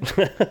fighting.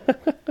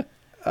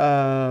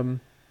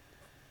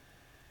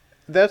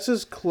 That's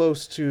as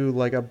close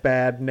to a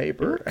bad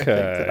neighbor, I think,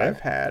 that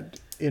I've had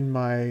in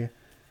my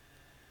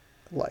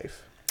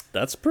life.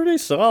 That's pretty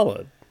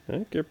solid. I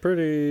think you're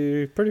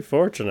pretty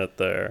fortunate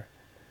there.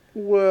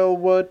 Well,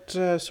 what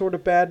sort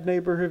of bad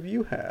neighbor have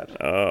you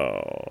had?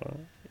 Oh,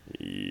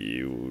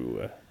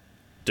 you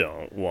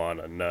don't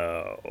want to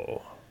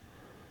know.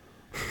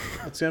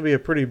 It's gonna be a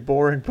pretty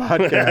boring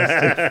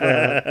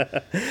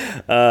podcast.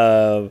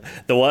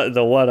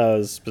 The one I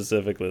was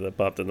specifically that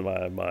popped into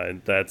my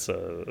mind. That's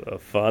a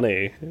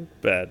funny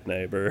bad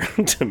neighbor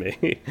to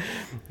me.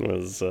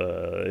 Was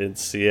in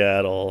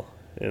Seattle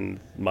in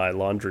my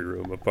laundry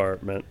room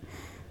apartment,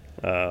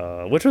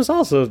 which was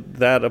also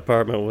that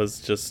apartment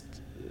was just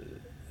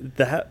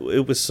that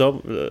it was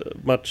so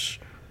much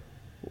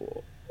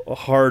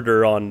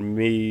harder on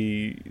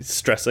me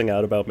stressing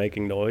out about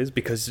making noise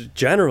because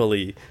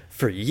generally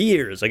for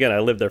years, again, I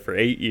lived there for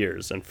 8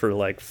 years, and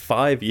for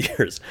 5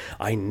 years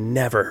I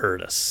never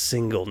heard a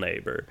single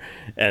neighbor,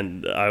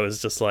 and I was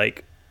just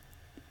like,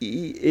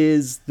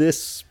 is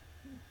this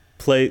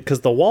place,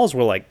 because the walls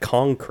were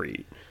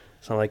concrete,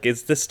 so I'm like,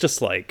 is this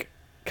just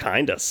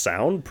kind of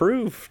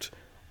soundproofed,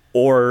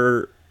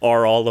 or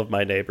are all of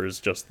my neighbors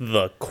just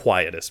the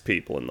quietest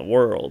people in the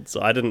world? So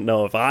I didn't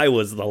know if I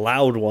was the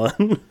loud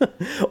one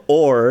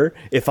or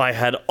if I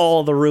had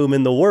all the room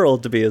in the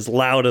world to be as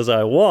loud as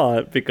I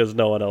want because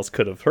no one else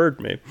could have heard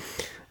me.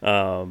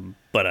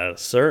 But at a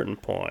certain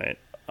point,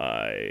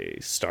 I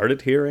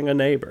started hearing a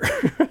neighbor.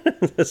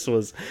 This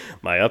was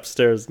my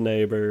upstairs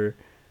neighbor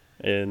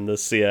in the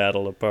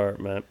Seattle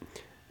apartment,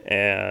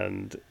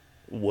 and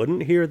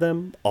wouldn't hear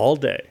them all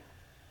day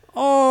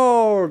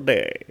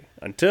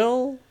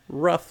until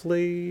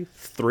roughly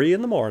 3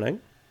 in the morning.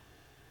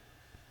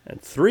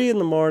 And 3 in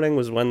the morning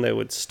was when they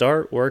would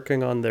start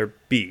working on their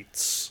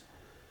beats,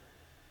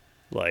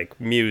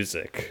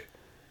 music.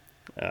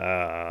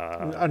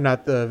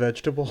 Not the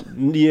vegetable.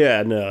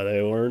 Yeah, no,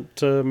 they weren't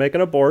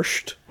making a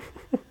borscht,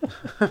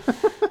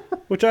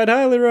 which I'd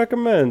highly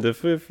recommend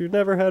if you've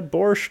never had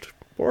borscht.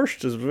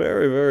 Borscht is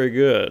very, very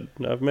good.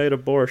 I've made a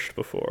borscht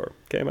before.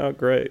 Came out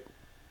great.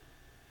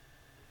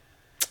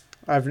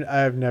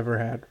 I've never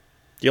had.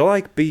 You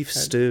like beef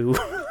stew?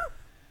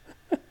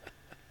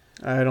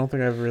 I don't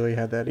think I've really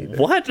had that either.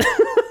 What?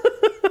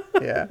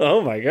 Yeah.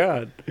 Oh my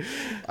god.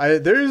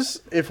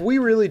 If we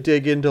really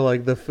dig into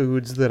like the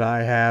foods that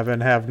I have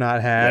and have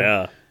not had,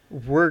 Yeah.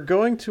 we're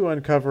going to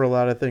uncover a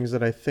lot of things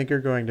that I think are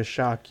going to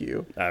shock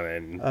you. I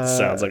mean,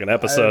 sounds like an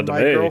episode to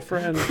my me.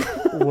 girlfriend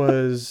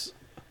was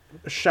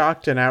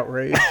shocked and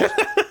outraged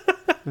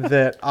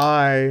that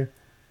I,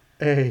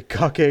 a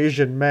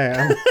Caucasian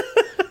man,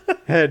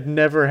 had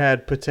never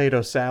had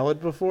potato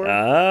salad before.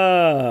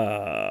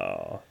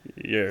 Oh,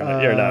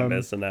 you're not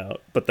missing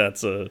out. But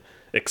that's a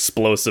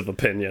explosive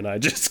opinion I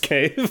just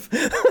gave.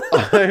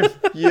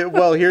 Yeah,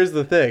 well, here's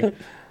the thing.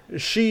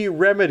 She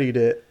remedied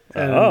it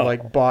and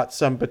like bought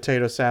some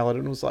potato salad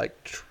and was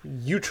like,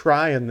 "You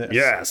trying this?"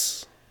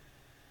 Yes.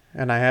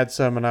 And I had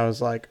some and I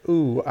was like,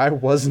 "Ooh, I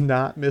was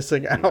not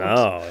missing out."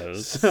 No, it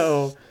was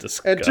so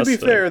disgusting. And to be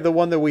fair, the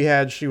one that we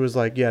had, she was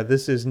like, "Yeah,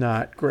 this is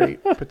not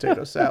great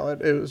potato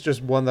salad." It was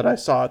just one that I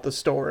saw at the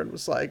store and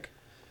was like,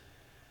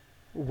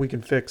 "We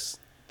can fix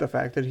the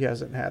fact that he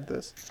hasn't had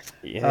this."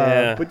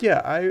 Yeah. But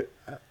yeah,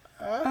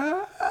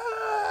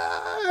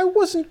 I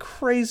wasn't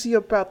crazy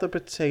about the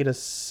potato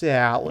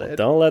salad.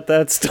 Don't let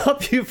that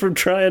stop you from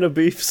trying a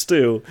beef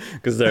stew,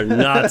 because they're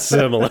not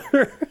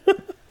similar.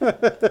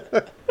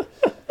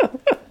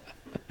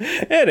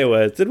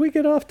 Anyways, did we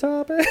get off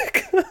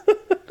topic?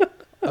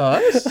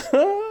 Us?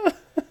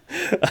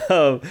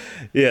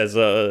 Yes,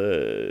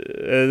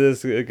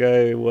 this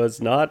guy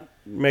was not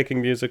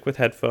making music with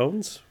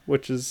headphones,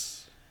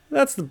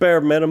 that's the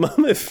bare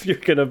minimum. If you're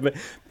gonna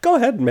go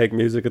ahead and make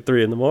music at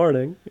 3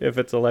 a.m. if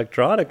it's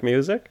electronic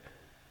music,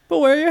 but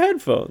wear your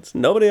headphones.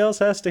 Nobody else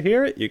has to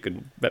hear it. You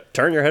can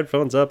turn your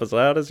headphones up as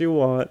loud as you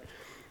want.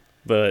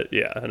 But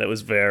yeah, and it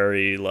was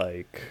very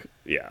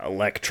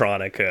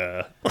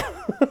electronica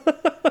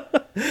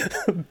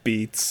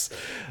beats,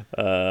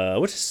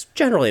 which is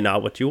generally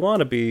not what you want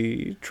to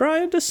be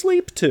trying to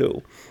sleep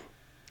to.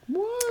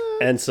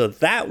 What? And so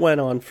that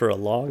went on for a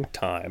long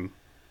time.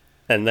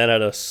 And then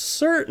at a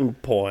certain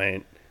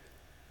point,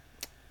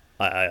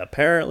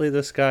 apparently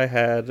this guy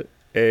had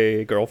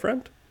a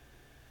girlfriend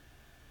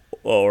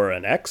or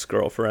an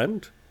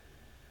ex-girlfriend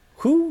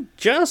who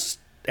just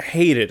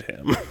hated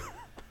him.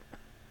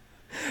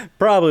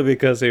 Probably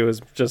because he was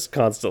just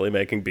constantly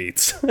making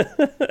beats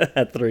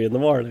at 3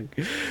 a.m.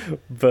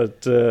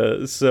 But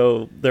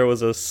so there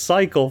was a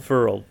cycle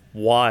for a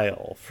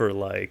while, for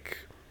like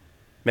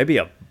maybe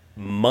a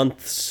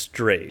month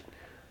straight.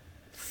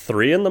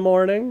 3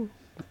 a.m,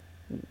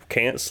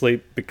 can't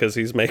sleep because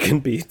he's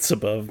making beats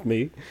above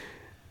me.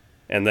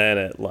 And then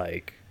at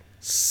like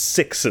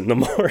 6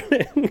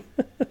 a.m,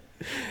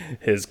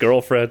 his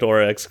girlfriend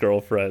or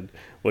ex-girlfriend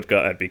would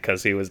go,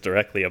 because he was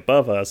directly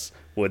above us,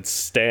 would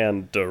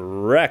stand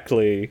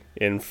directly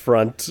in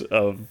front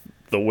of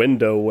the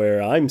window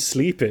where I'm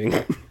sleeping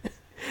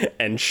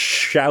and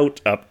shout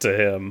up to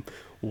him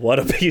what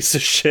a piece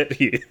of shit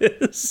he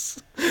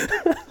is.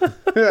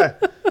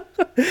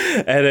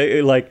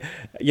 And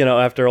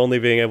after only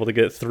being able to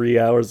get 3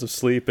 hours of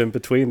sleep in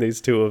between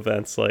these two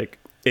events,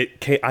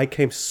 I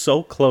came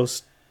so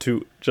close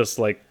to just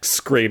like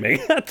screaming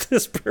at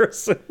this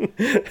person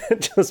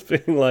and just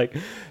being like,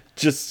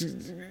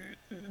 just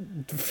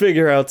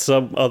figure out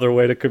some other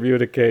way to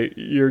communicate.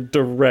 You're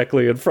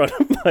directly in front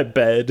of my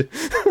bed.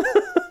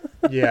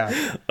 Yeah.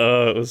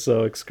 It was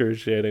so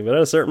excruciating. But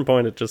at a certain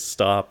point, it just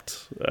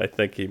stopped. I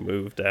think he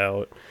moved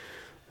out.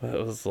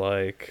 It was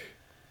like,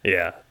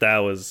 yeah, that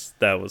was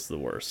the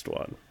worst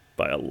one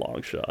by a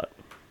long shot.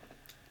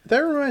 That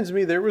reminds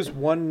me, there was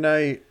one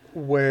night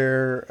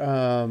where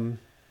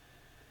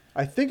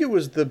I think it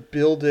was the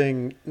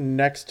building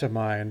next to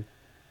mine,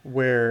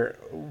 where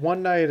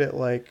one night at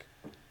like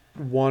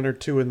 1 or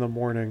 2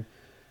 a.m,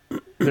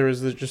 there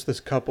was just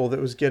this couple that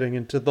was getting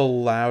into the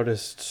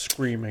loudest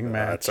screaming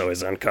match. That's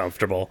always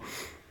uncomfortable.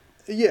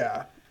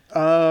 Yeah.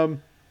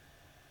 And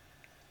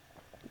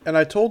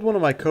I told one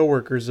of my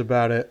coworkers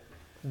about it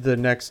the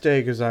next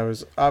day because I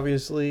was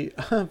obviously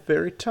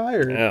very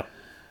tired.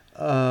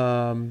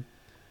 Yeah.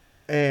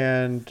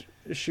 And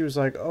she was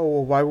like, "Oh,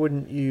 well, why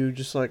wouldn't you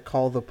just like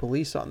call the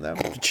police on them?"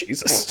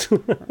 Jesus.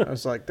 I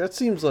was like, "That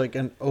seems like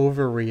an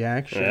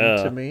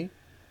overreaction to me."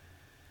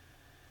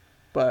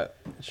 But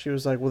she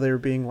was like, "Well, they were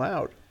being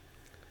loud."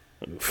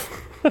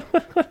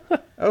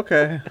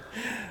 Okay.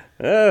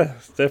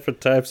 Different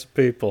types of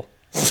people.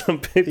 Some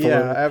people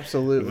Yeah,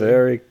 absolutely.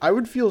 very... I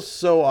would feel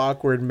so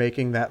awkward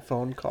making that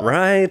phone call.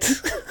 Right.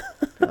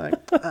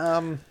 Like,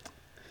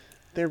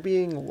 they're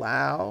being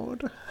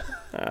loud.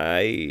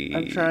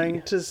 I'm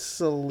trying to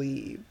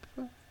sleep.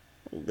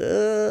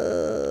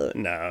 No,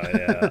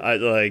 yeah.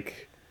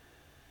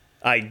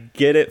 I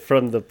get it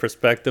from the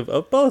perspective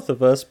of both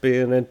of us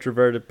being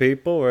introverted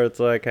people, where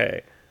it's like,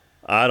 hey,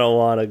 I don't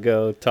want to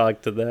go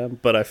talk to them,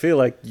 but I feel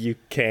like you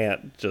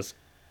can't just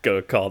go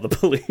call the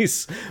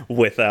police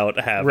without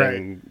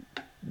having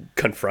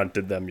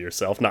confronted them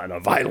yourself. Not in a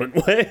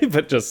violent way,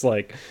 but just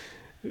like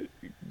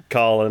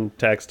calling,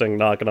 texting,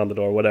 knocking on the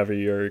door, whatever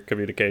your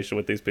communication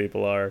with these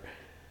people are.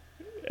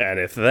 And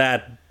if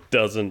that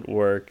doesn't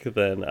work,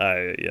 then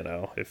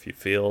if you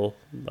feel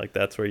like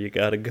that's where you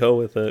got to go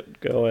with it,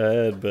 go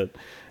ahead. But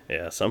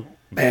yeah, some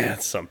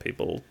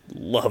people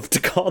love to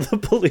call the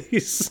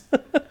police.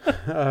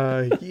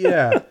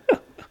 Yeah,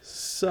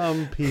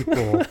 some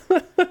people.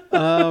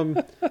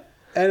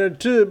 And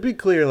to be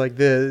clear, like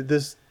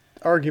this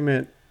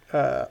argument,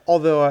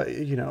 although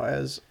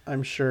as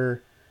I'm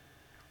sure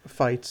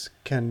fights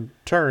can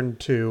turn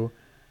to,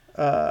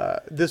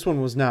 this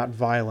one was not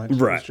violent.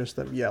 Right. It was just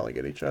them yelling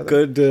at each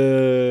other.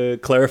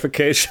 Good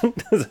clarification.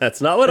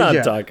 That's not what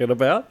I'm talking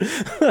about.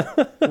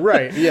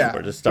 Right. Yeah.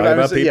 We're just talking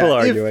about people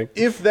arguing.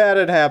 If that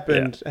had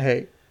happened,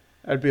 hey,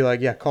 I'd be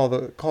like, call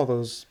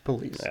those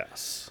police.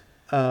 Yes.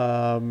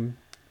 And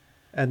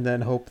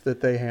then hope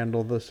that they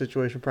handle the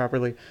situation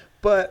properly.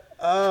 But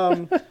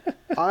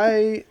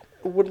I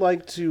would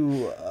like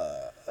to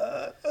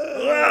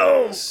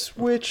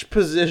switch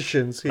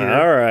positions here.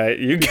 All right,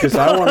 because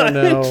I want to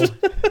know.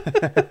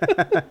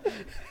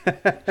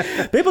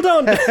 People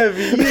don't know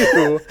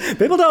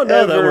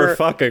that we're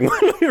fucking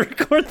when we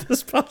record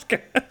this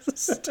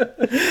podcast,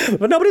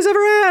 but nobody's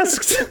ever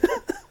asked.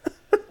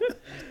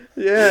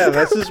 Yeah,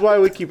 this is why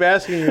we keep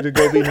asking you to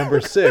go be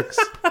number 6.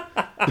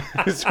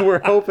 Because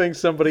we're hoping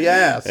somebody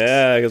asks.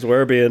 Yeah, because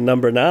we're being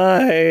number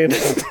 9.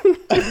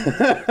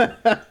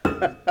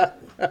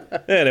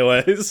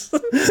 Anyways.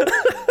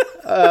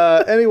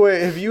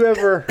 Anyway, have you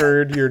ever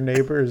heard your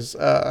neighbors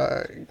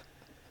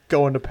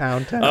going to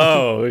Pound Town?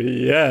 Oh,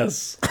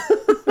 yes.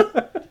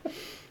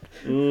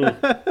 You're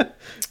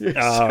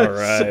All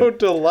right. so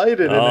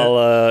delighted in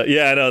it.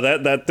 Yeah, no,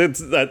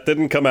 that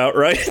didn't come out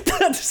right.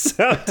 That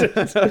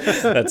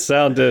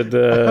sounded.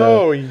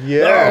 Oh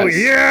yeah. Oh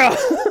yeah.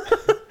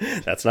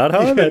 That's not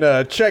how you I meant.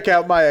 can check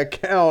out my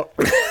account.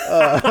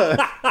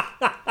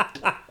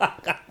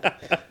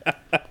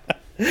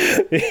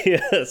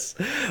 Yes.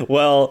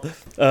 Well,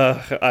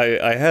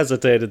 I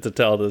hesitated to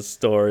tell this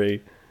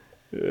story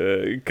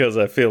because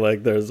I feel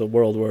like there's a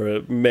world where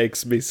it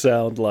makes me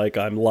sound like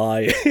I'm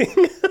lying.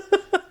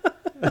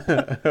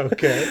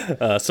 Okay.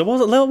 So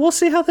we'll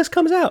see how this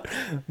comes out.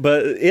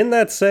 But in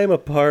that same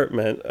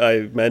apartment,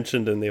 I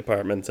mentioned in the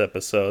apartments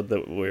episode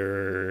that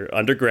we're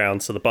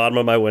underground, so the bottom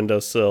of my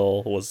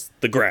windowsill was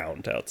the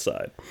ground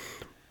outside.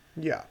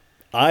 Yeah.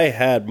 I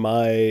had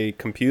my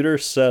computer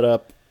set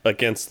up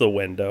against the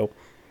window,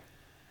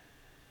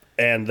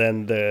 and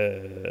then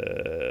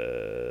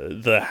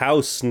the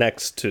house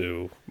next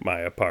to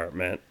my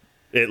apartment,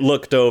 it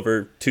looked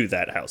over to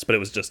that house, but it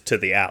was just to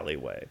the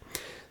alleyway.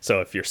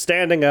 So if you're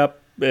standing up,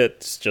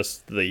 it's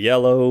just the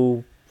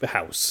yellow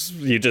house.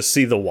 You just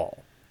see the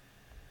wall.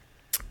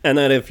 And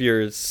then if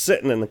you're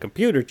sitting in the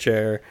computer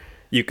chair,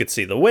 you could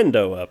see the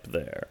window up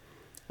there.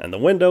 And the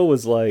window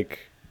was like,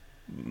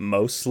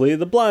 mostly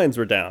the blinds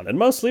were down, and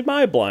mostly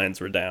my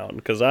blinds were down,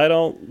 because I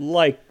don't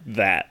like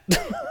that.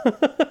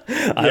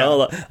 I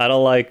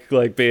don't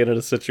like being in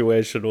a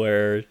situation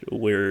where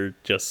we're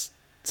just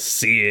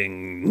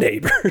seeing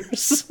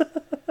neighbors,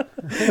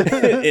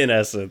 in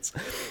essence.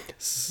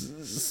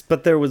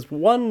 But there was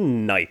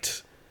one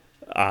night,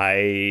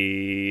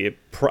 I'm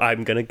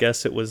gonna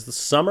guess it was the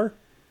summer.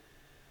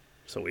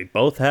 So we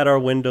both had our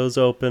windows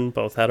open,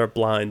 both had our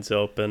blinds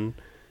open.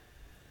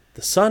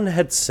 The sun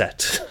had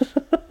set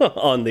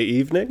on the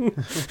evening.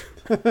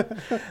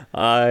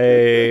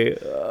 I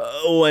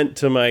went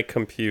to my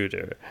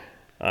computer.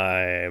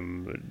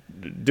 I'm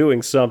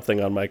doing something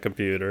on my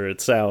computer.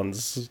 It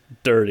sounds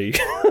dirty.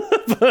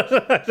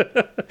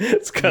 But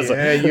it's because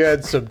you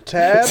had some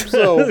tabs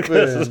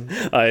open.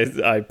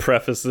 I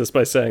preface this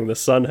by saying the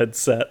sun had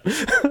set.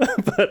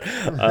 But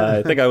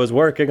I think I was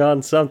working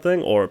on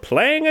something or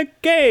playing a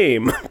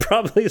game.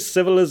 Probably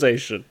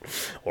Civilization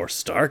or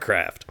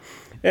StarCraft.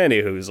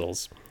 Any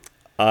hoozles.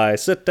 I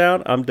sit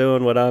down, I'm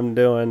doing what I'm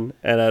doing,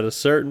 and at a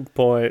certain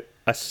point,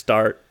 I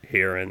start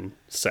hearing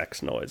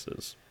sex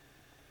noises.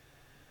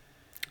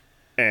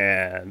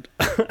 And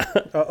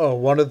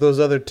one of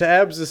those other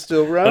tabs is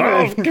still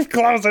running. Oh,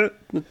 close it.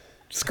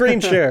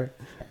 Screen share.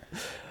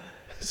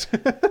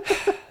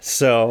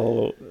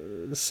 So,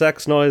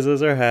 sex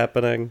noises are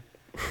happening.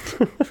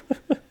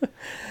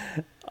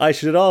 I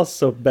should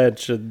also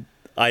mention,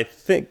 I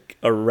think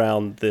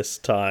around this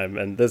time,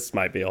 and this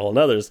might be a whole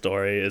nother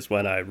story, is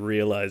when I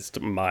realized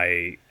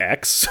my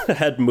ex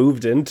had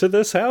moved into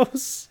this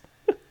house.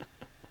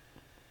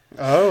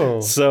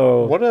 Oh.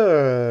 So what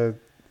a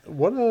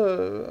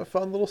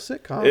fun little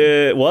sitcom.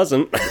 It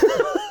wasn't.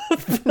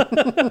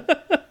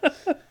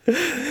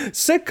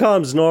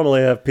 Sitcoms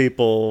normally have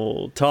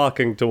people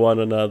talking to one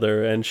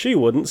another, and she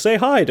wouldn't say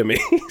hi to me.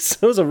 So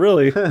it was a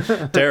really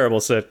terrible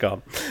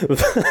sitcom.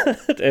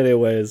 But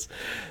anyways,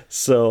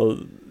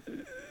 so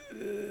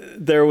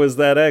there was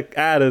that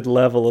added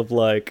level of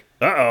like,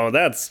 uh-oh,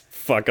 that's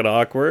fucking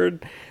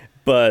awkward.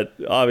 But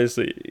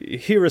obviously,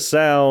 hear a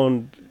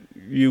sound,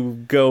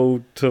 you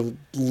go to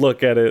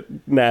look at it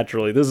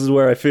naturally. This is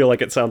where I feel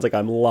like it sounds like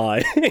I'm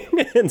lying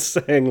and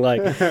saying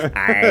like,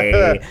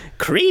 I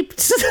creeped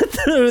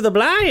through the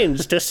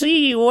blinds to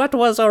see what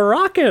was a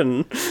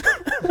rockin'.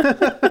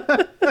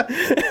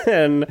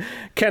 And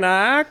can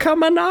I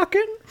come a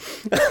knocking?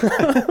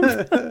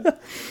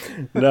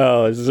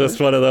 No, it's just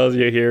one of those,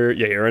 you hear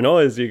a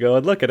noise, you go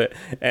and look at it.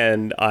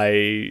 And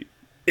I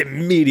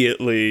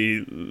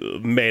immediately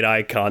made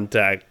eye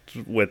contact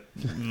with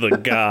the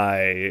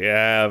guy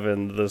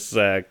having the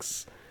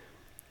sex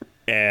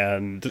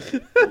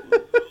and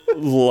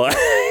like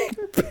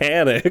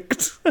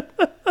panicked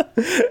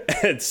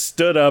and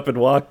stood up and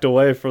walked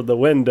away from the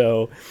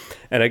window.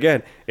 And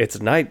again,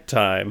 it's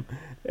nighttime.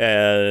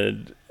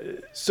 And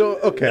so,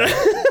 okay.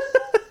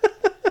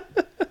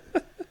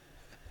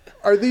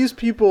 Are these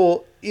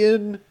people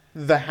in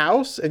the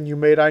house and you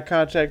made eye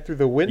contact through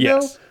the window?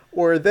 Yes.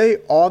 Or are they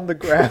on the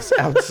grass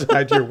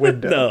outside your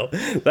window? No,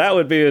 that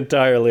would be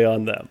entirely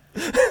on them.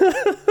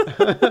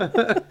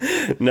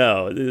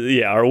 No,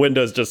 yeah, our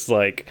windows just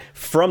like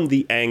from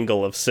the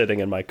angle of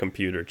sitting in my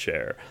computer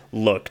chair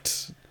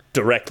looked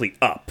directly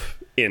up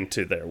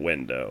into their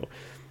window.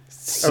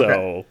 So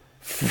Okay.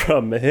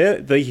 from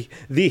the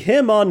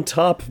him on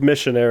top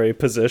missionary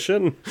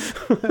position,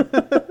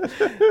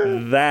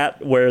 that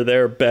where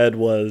their bed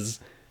was,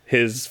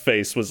 his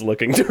face was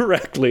looking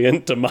directly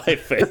into my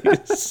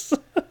face.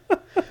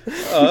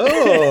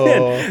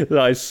 Oh.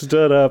 I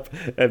stood up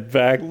and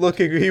back.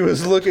 He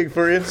was looking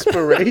for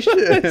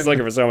inspiration. He's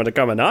looking for someone to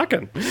come a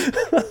knocking.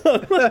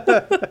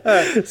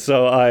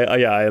 So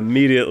I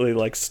immediately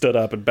like stood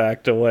up and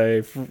backed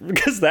away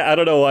because I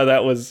don't know why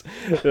that was.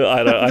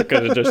 I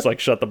could have just like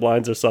shut the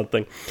blinds or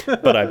something,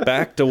 but I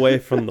backed away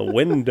from the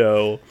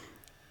window,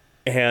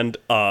 and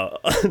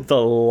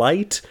the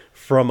light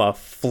from a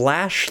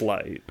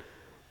flashlight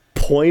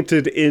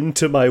pointed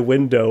into my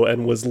window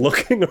and was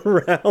looking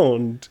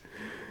around.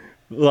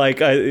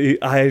 Like,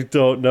 I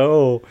don't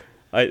know.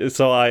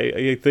 So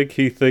I think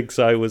he thinks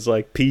I was,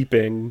 like,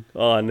 peeping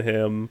on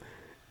him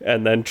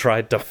and then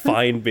tried to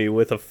find me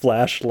with a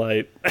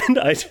flashlight. And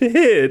I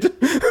hid.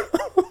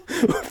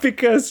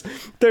 Because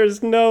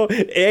there's no...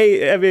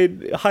 I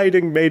mean,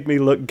 hiding made me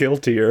look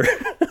guiltier.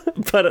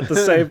 But at the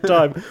same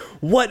time,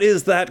 what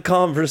is that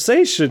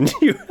conversation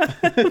you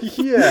had?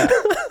 Yeah.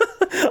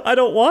 I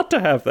don't want to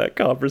have that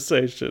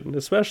conversation,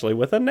 especially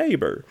with a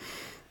neighbor.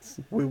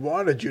 We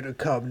wanted you to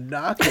come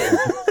knocking.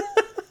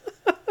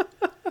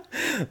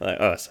 Like,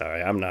 oh,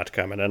 sorry, I'm not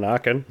coming a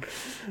knocking.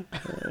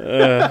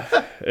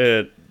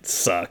 It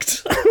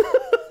sucked.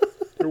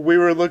 We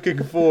were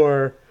looking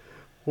for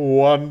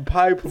one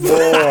pipe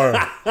more.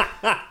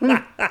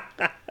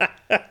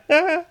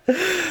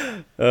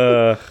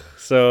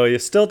 So you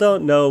still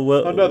don't know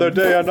what... Another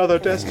day, another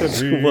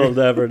destiny. We'll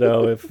never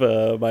know if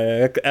my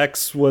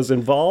ex was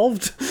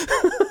involved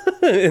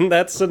in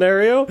that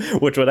scenario,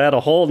 which would add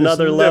a whole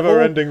nother level.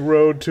 Never-ending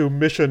road to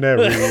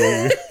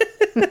missionary.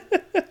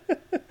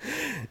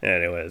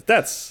 Anyways,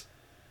 that's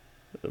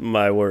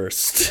my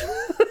worst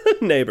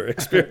neighbor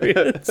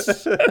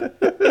experience.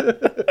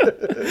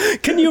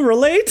 Can you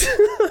relate?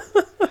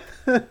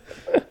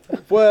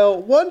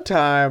 Well, one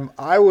time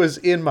I was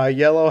in my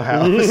yellow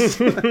house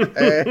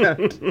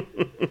and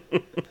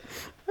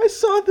I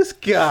saw this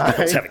guy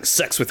I was having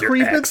sex with your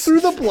creeping ex. through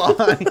the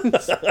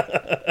blinds.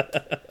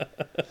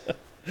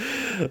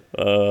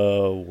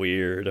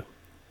 Weird.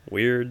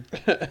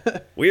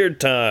 Weird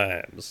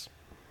times.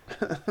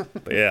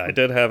 But yeah, I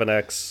did have an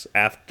ex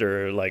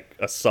after like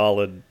a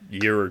solid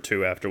year or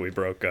two after we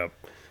broke up,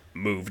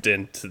 moved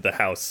into the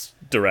house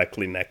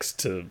directly next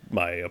to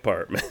my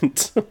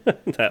apartment.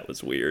 That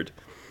was weird.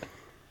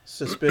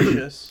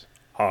 Suspicious.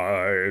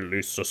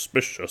 Highly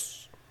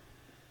suspicious.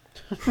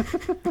 I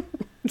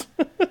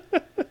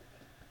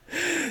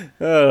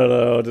don't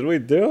know. Did we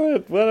do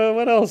it?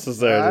 What else is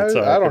there to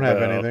talk about? I don't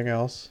have anything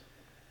else.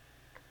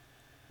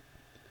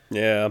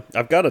 Yeah,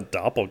 I've got a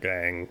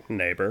doppelgang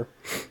neighbor.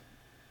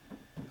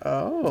 I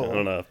Oh.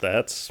 don't know if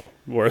that's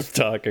worth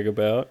talking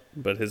about,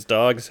 but his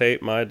dogs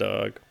hate my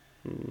dog.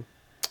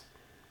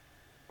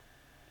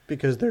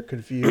 Because they're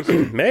confused.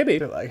 Maybe.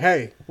 They're like,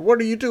 hey, what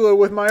are you doing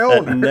with my That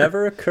owner?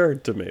 never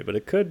occurred to me, but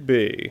it could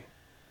be.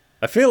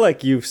 I feel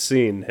like you've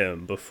seen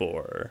him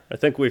before. I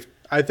think we've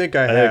I think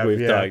I think have,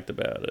 we've yeah. talked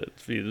about it.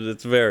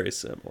 It's very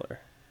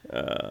similar.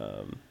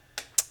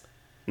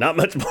 Not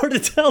much more to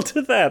tell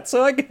to that,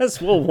 so I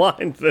guess we'll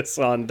wind this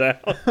on down.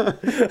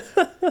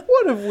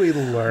 What have we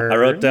learned? I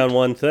wrote down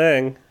one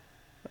thing.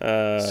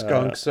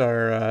 Skunks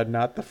are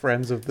not the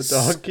friends of the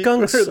dog keeper.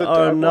 Skunks or the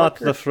are dog not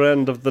walker. the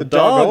friend of the,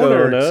 dog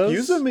owner. owners.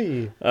 Excuse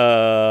me.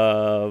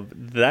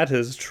 That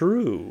is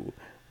true.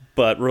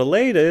 But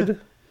related,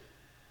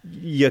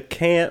 you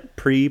can't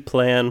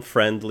pre-plan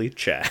friendly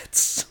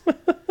chats.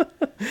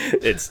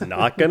 It's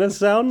not going to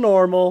sound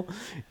normal.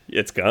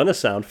 It's going to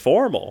sound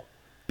formal.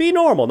 Be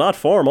normal, not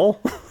formal.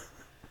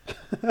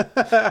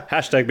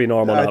 Hashtag be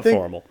normal, I not think-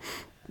 formal.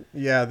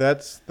 Yeah,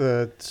 that's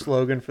the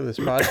slogan for this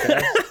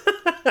podcast.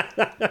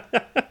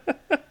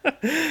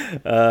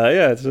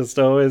 Yeah, it's just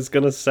always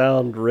going to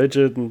sound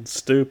rigid and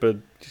stupid.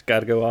 You just got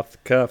to go off the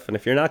cuff. And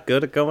if you're not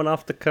good at going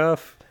off the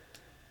cuff,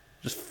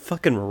 just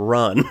fucking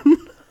run.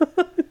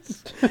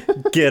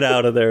 Get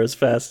out of there as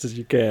fast as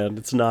you can.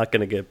 It's not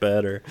going to get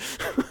better.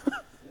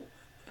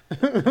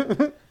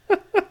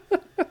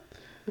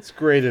 It's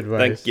great advice.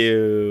 Thank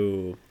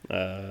you.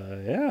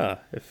 Yeah,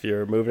 if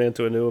you're moving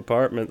into a new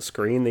apartment,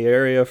 screen the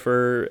area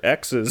for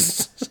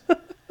X's.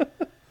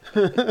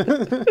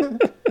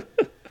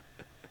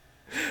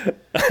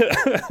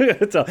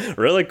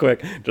 Really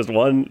quick, just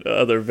one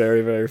other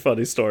very, very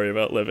funny story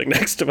about living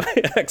next to my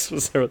ex.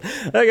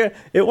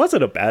 It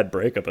wasn't a bad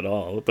breakup at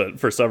all, but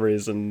for some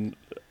reason,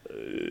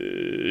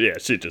 yeah,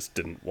 she just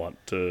didn't want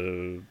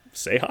to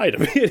say hi to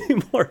me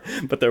anymore.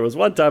 But there was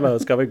one time I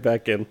was coming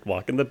back in,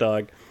 walking the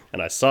dog,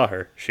 and I saw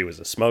her. She was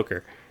a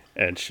smoker,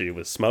 and she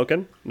was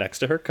smoking next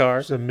to her car.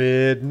 It's a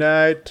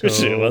midnight toker.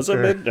 She was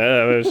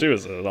she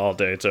was an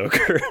all-day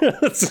toker.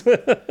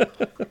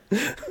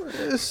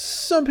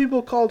 Some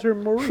people called her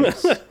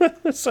Maurice.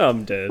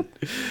 Some did.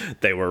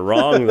 They were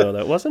wrong, though.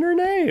 That wasn't her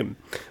name.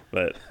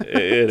 But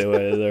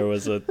anyway, there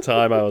was a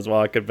time I was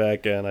walking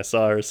back in. I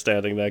saw her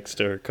standing next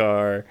to her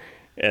car,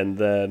 and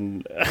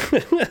then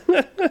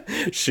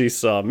she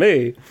saw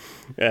me.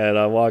 And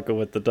I'm walking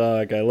with the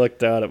dog. I looked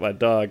down at my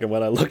dog, and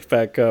when I looked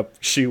back up,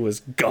 she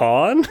was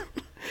gone.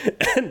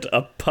 And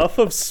a puff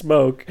of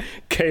smoke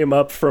came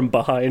up from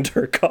behind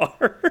her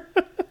car.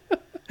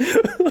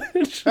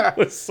 Which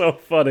was so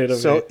funny to me.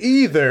 So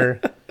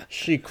either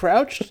she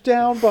crouched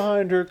down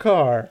behind her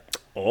car,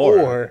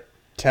 or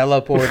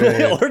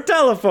teleported. Or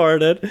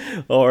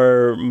teleported,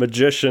 or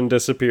magician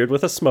disappeared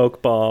with a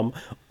smoke bomb,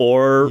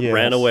 or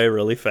ran away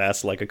really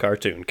fast like a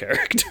cartoon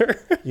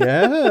character.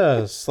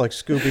 Yes, like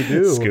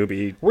Scooby-Doo.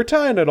 Scooby. We're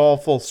tying it all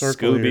full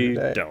circle here Scooby,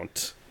 today.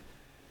 don't.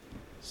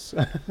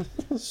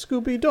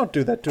 Scooby, don't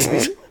do that to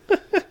me.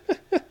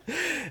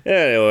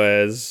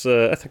 Anyways,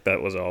 I think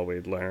that was all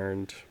we'd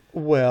learned.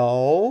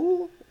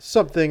 Well,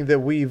 something that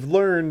we've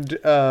learned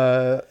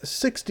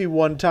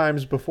 61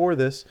 times before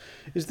this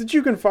is that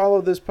you can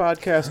follow this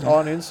podcast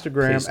on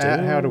Instagram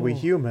at How Do We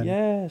Human.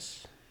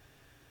 Yes.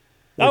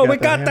 We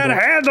got that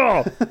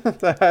handle.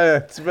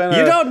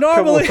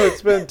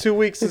 It's been 2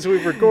 weeks since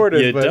we've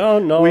recorded, we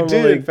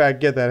did in fact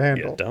get that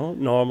handle. You don't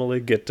normally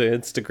get to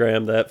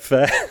Instagram that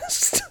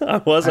fast. I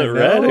wasn't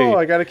ready.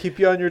 I got to keep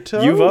you on your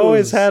toes. You've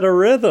always had a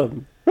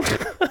rhythm.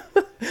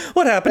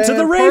 What happened to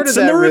the rates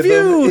and the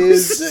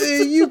reviews?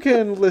 Is, you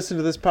can listen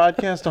to this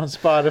podcast on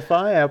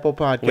Spotify, Apple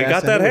Podcasts. We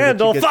got that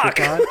handle. Fuck.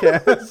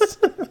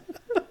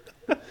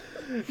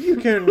 You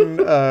can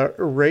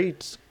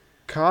rate,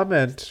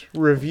 comment,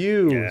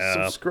 review,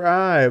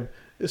 subscribe,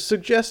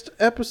 suggest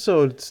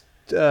episodes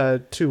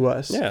to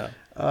us. Yeah.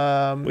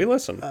 We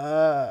listen.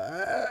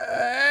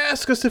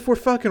 Ask us if we're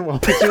fucking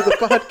while we do the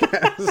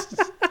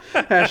podcast.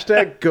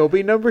 Hashtag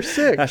Gobi number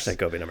 6. Hashtag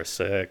Gobi number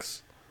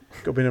 6.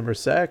 Gobi number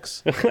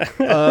 6.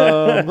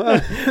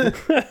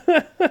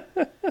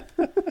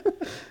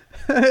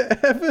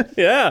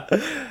 Yeah.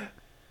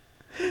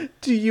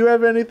 Do you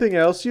have anything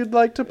else you'd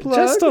like to plug?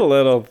 Just a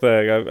little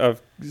thing.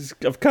 I've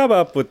come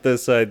up with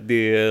this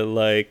idea,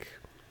 like,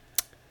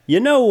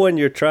 when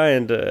you're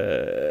trying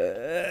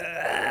to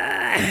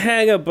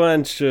hang a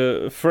bunch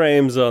of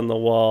frames on the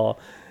wall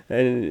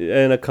and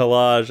in a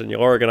collage, and you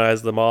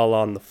organize them all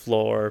on the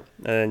floor,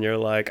 and you're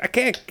like, I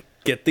can't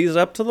get these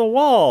up to the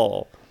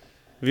wall.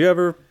 Have you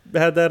ever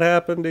had that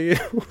happen to you?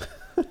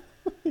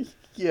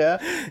 Yeah.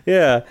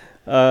 Yeah.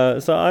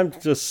 So I'm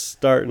just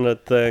starting a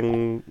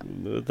thing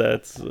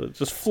that's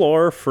just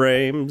floor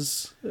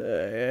frames,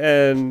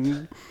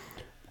 and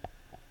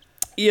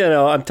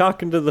I'm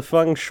talking to the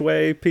feng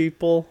shui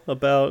people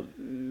about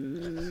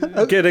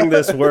getting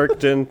this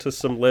worked into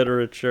some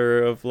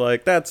literature of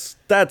like that's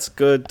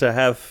good to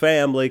have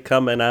family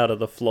coming out of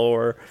the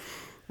floor.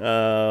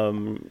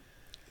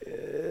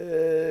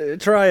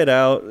 Try it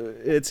out.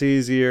 It's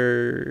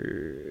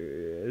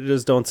easier.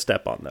 Just don't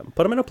step on them.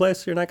 Put them in a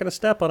place you're not going to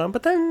step on them.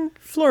 But then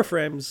floor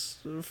frames,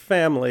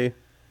 family.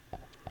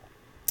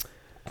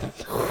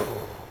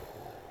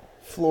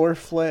 Floor.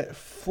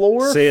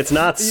 See, it's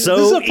not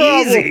so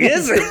easy,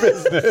 is it?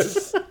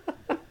 Business.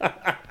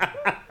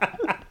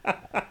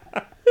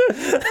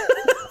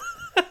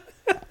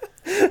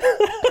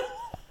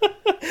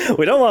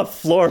 We don't want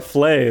floor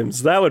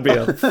flames. That would be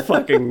a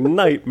fucking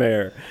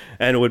nightmare.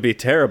 And it would be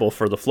terrible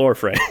for the floor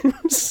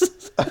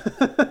frames. I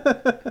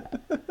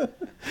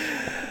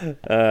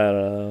don't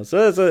know.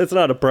 So it's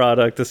not a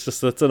product.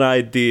 It's an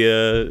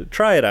idea.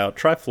 Try it out.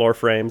 Try floor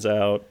frames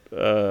out.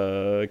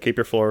 Keep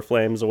your floor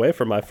flames away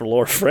from my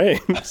floor frames.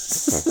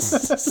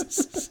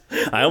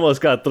 I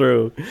almost got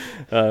through.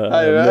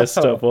 I messed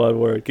up one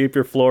word. Keep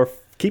your floor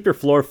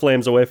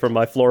flames away from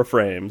my floor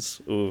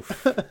frames.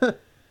 Oof.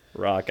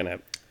 Rocking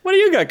it. What do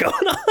you got going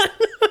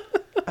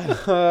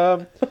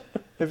on?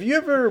 Have you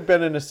ever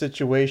been in a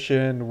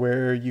situation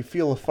where you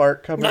feel a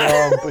fart coming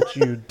on, but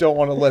you don't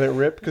want to let it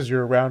rip because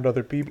you're around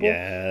other people?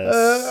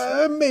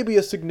 Yes. Maybe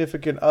a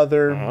significant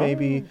other,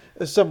 maybe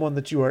someone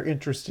that you are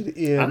interested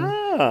in,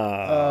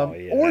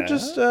 or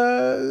just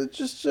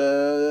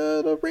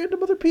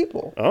random other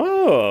people.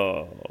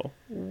 Oh.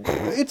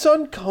 It's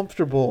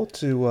uncomfortable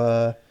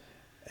to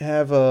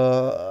have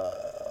a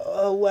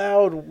a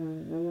loud,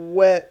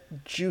 wet,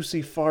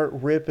 juicy fart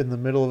rip in the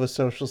middle of a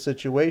social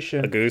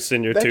situation. A goose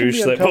in your That can be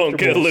touche that won't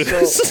get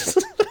uncomfortable, loose.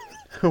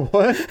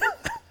 What?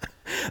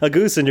 A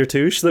goose in your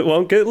touche that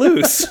won't get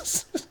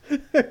loose.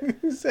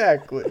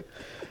 Exactly.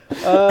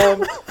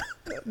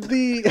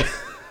 The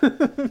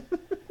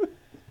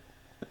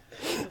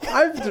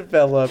I've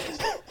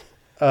developed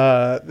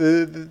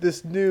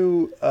this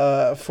new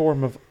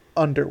form of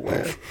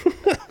underwear.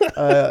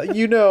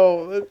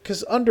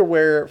 Because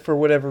underwear, for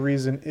whatever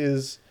reason,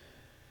 is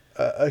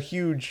a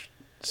huge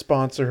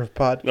sponsor of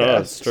podcasts. Oh,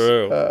 that's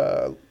true.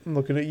 I'm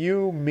looking at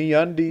you,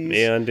 MeUndies.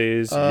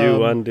 MeUndies,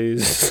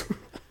 U-undies.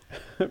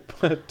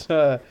 But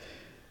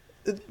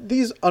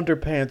these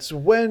underpants,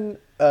 when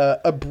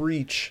a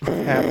breach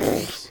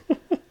happens,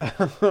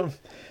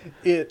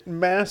 it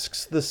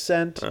masks the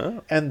scent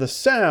and the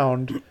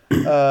sound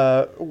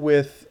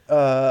with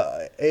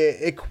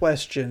a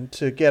question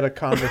to get a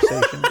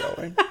conversation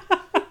going.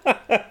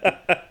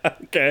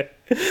 Okay.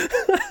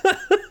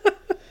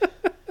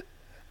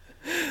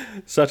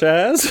 Such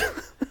as?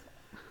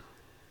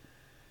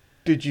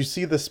 Did you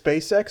see the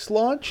SpaceX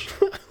launch?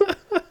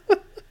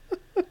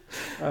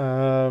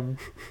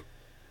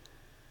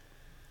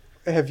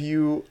 Have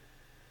you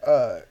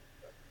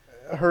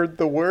heard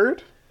the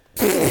word?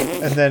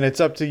 And then it's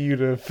up to you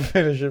to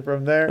finish it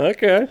from there.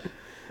 Okay.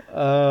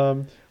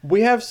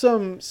 We have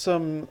some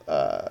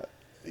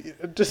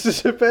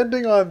just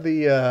depending on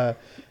the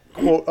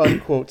quote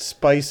unquote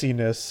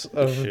spiciness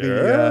of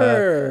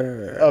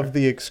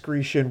the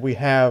excretion, we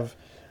have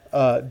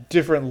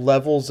different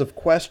levels of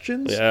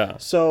questions. Yeah.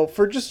 So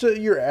for just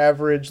your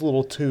average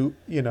little toot,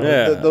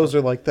 those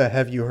are like the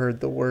have you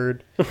heard the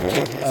word?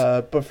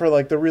 But for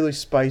like the really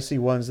spicy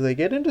ones, they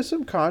get into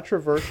some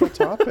controversial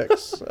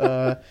topics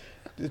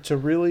to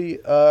really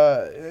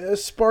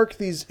spark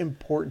these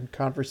important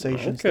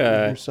conversations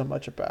that we hear so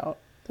much about.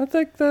 I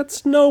think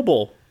that's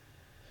noble.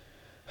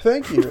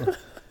 Thank you.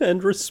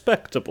 And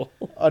respectable.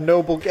 A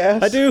noble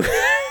guess? I do.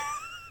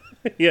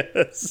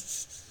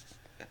 Yes.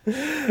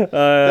 That's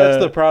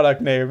the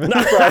product name. The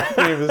product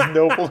name is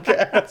Noble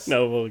Gas.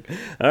 Noble.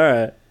 All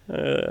right.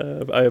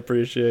 I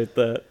appreciate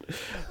that.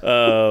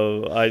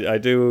 I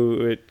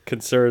do. It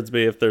concerns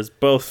me if there's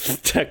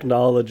both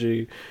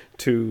technology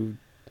to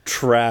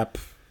trap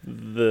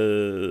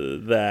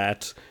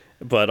that,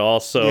 but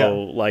also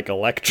like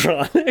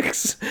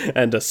electronics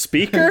and a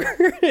speaker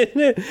in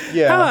it.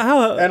 Yeah.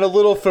 How, and a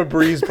little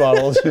Febreze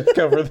bottle to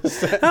cover the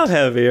scent. How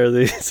heavy are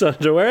these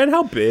underwear and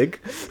how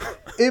big?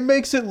 It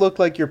makes it look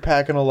like you're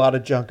packing a lot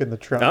of junk in the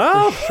trunk.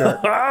 Oh, for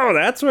sure. Oh,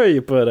 that's where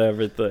you put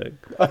everything.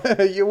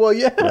 Well,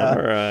 yeah.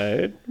 All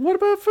right. What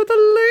about for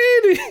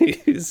the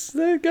ladies?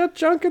 They got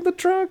junk in the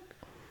trunk.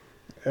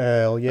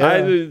 Hell yeah.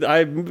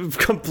 I'm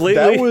completely...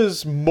 That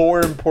was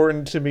more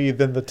important to me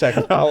than the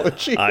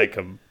technology. I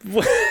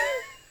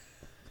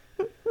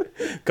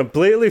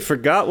completely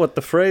forgot what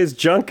the phrase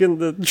junk in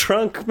the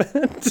trunk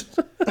meant.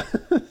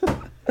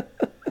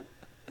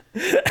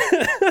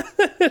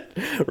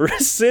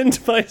 Rescind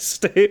my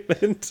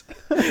statement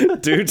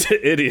due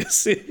to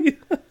idiocy.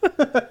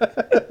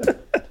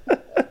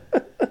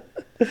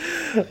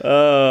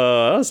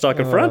 I was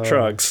talking front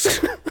trunks.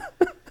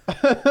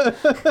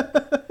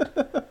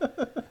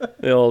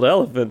 The old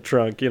elephant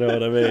trunk, you know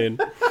what I mean?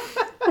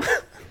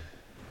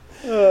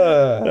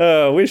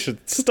 We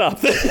should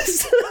stop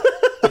this.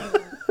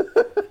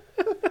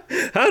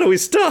 How do we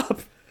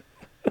stop?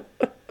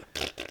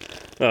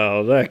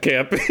 Oh, that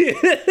can't be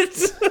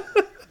it.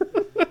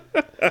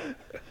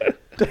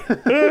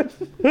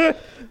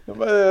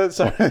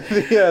 Sorry,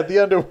 the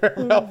underwear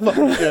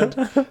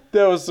malfunctioned.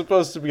 That was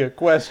supposed to be a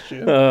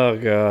question. Oh,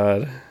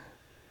 God.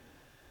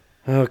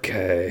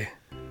 Okay.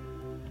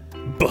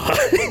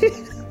 Bye.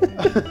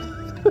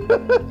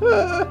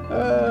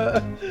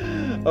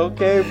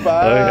 Okay,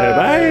 bye.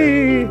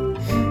 Okay, bye.